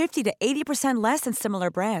priced at 50 to 80% less than similar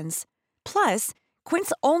brands. Plus,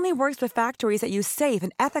 Quince only works with factories that use safe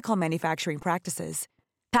and ethical manufacturing practices.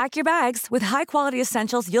 Pack your bags with high-quality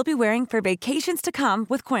essentials you'll be wearing for vacations to come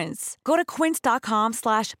with Quince. Go to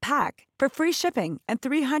quince.com/pack for free shipping and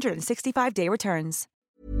 365-day returns.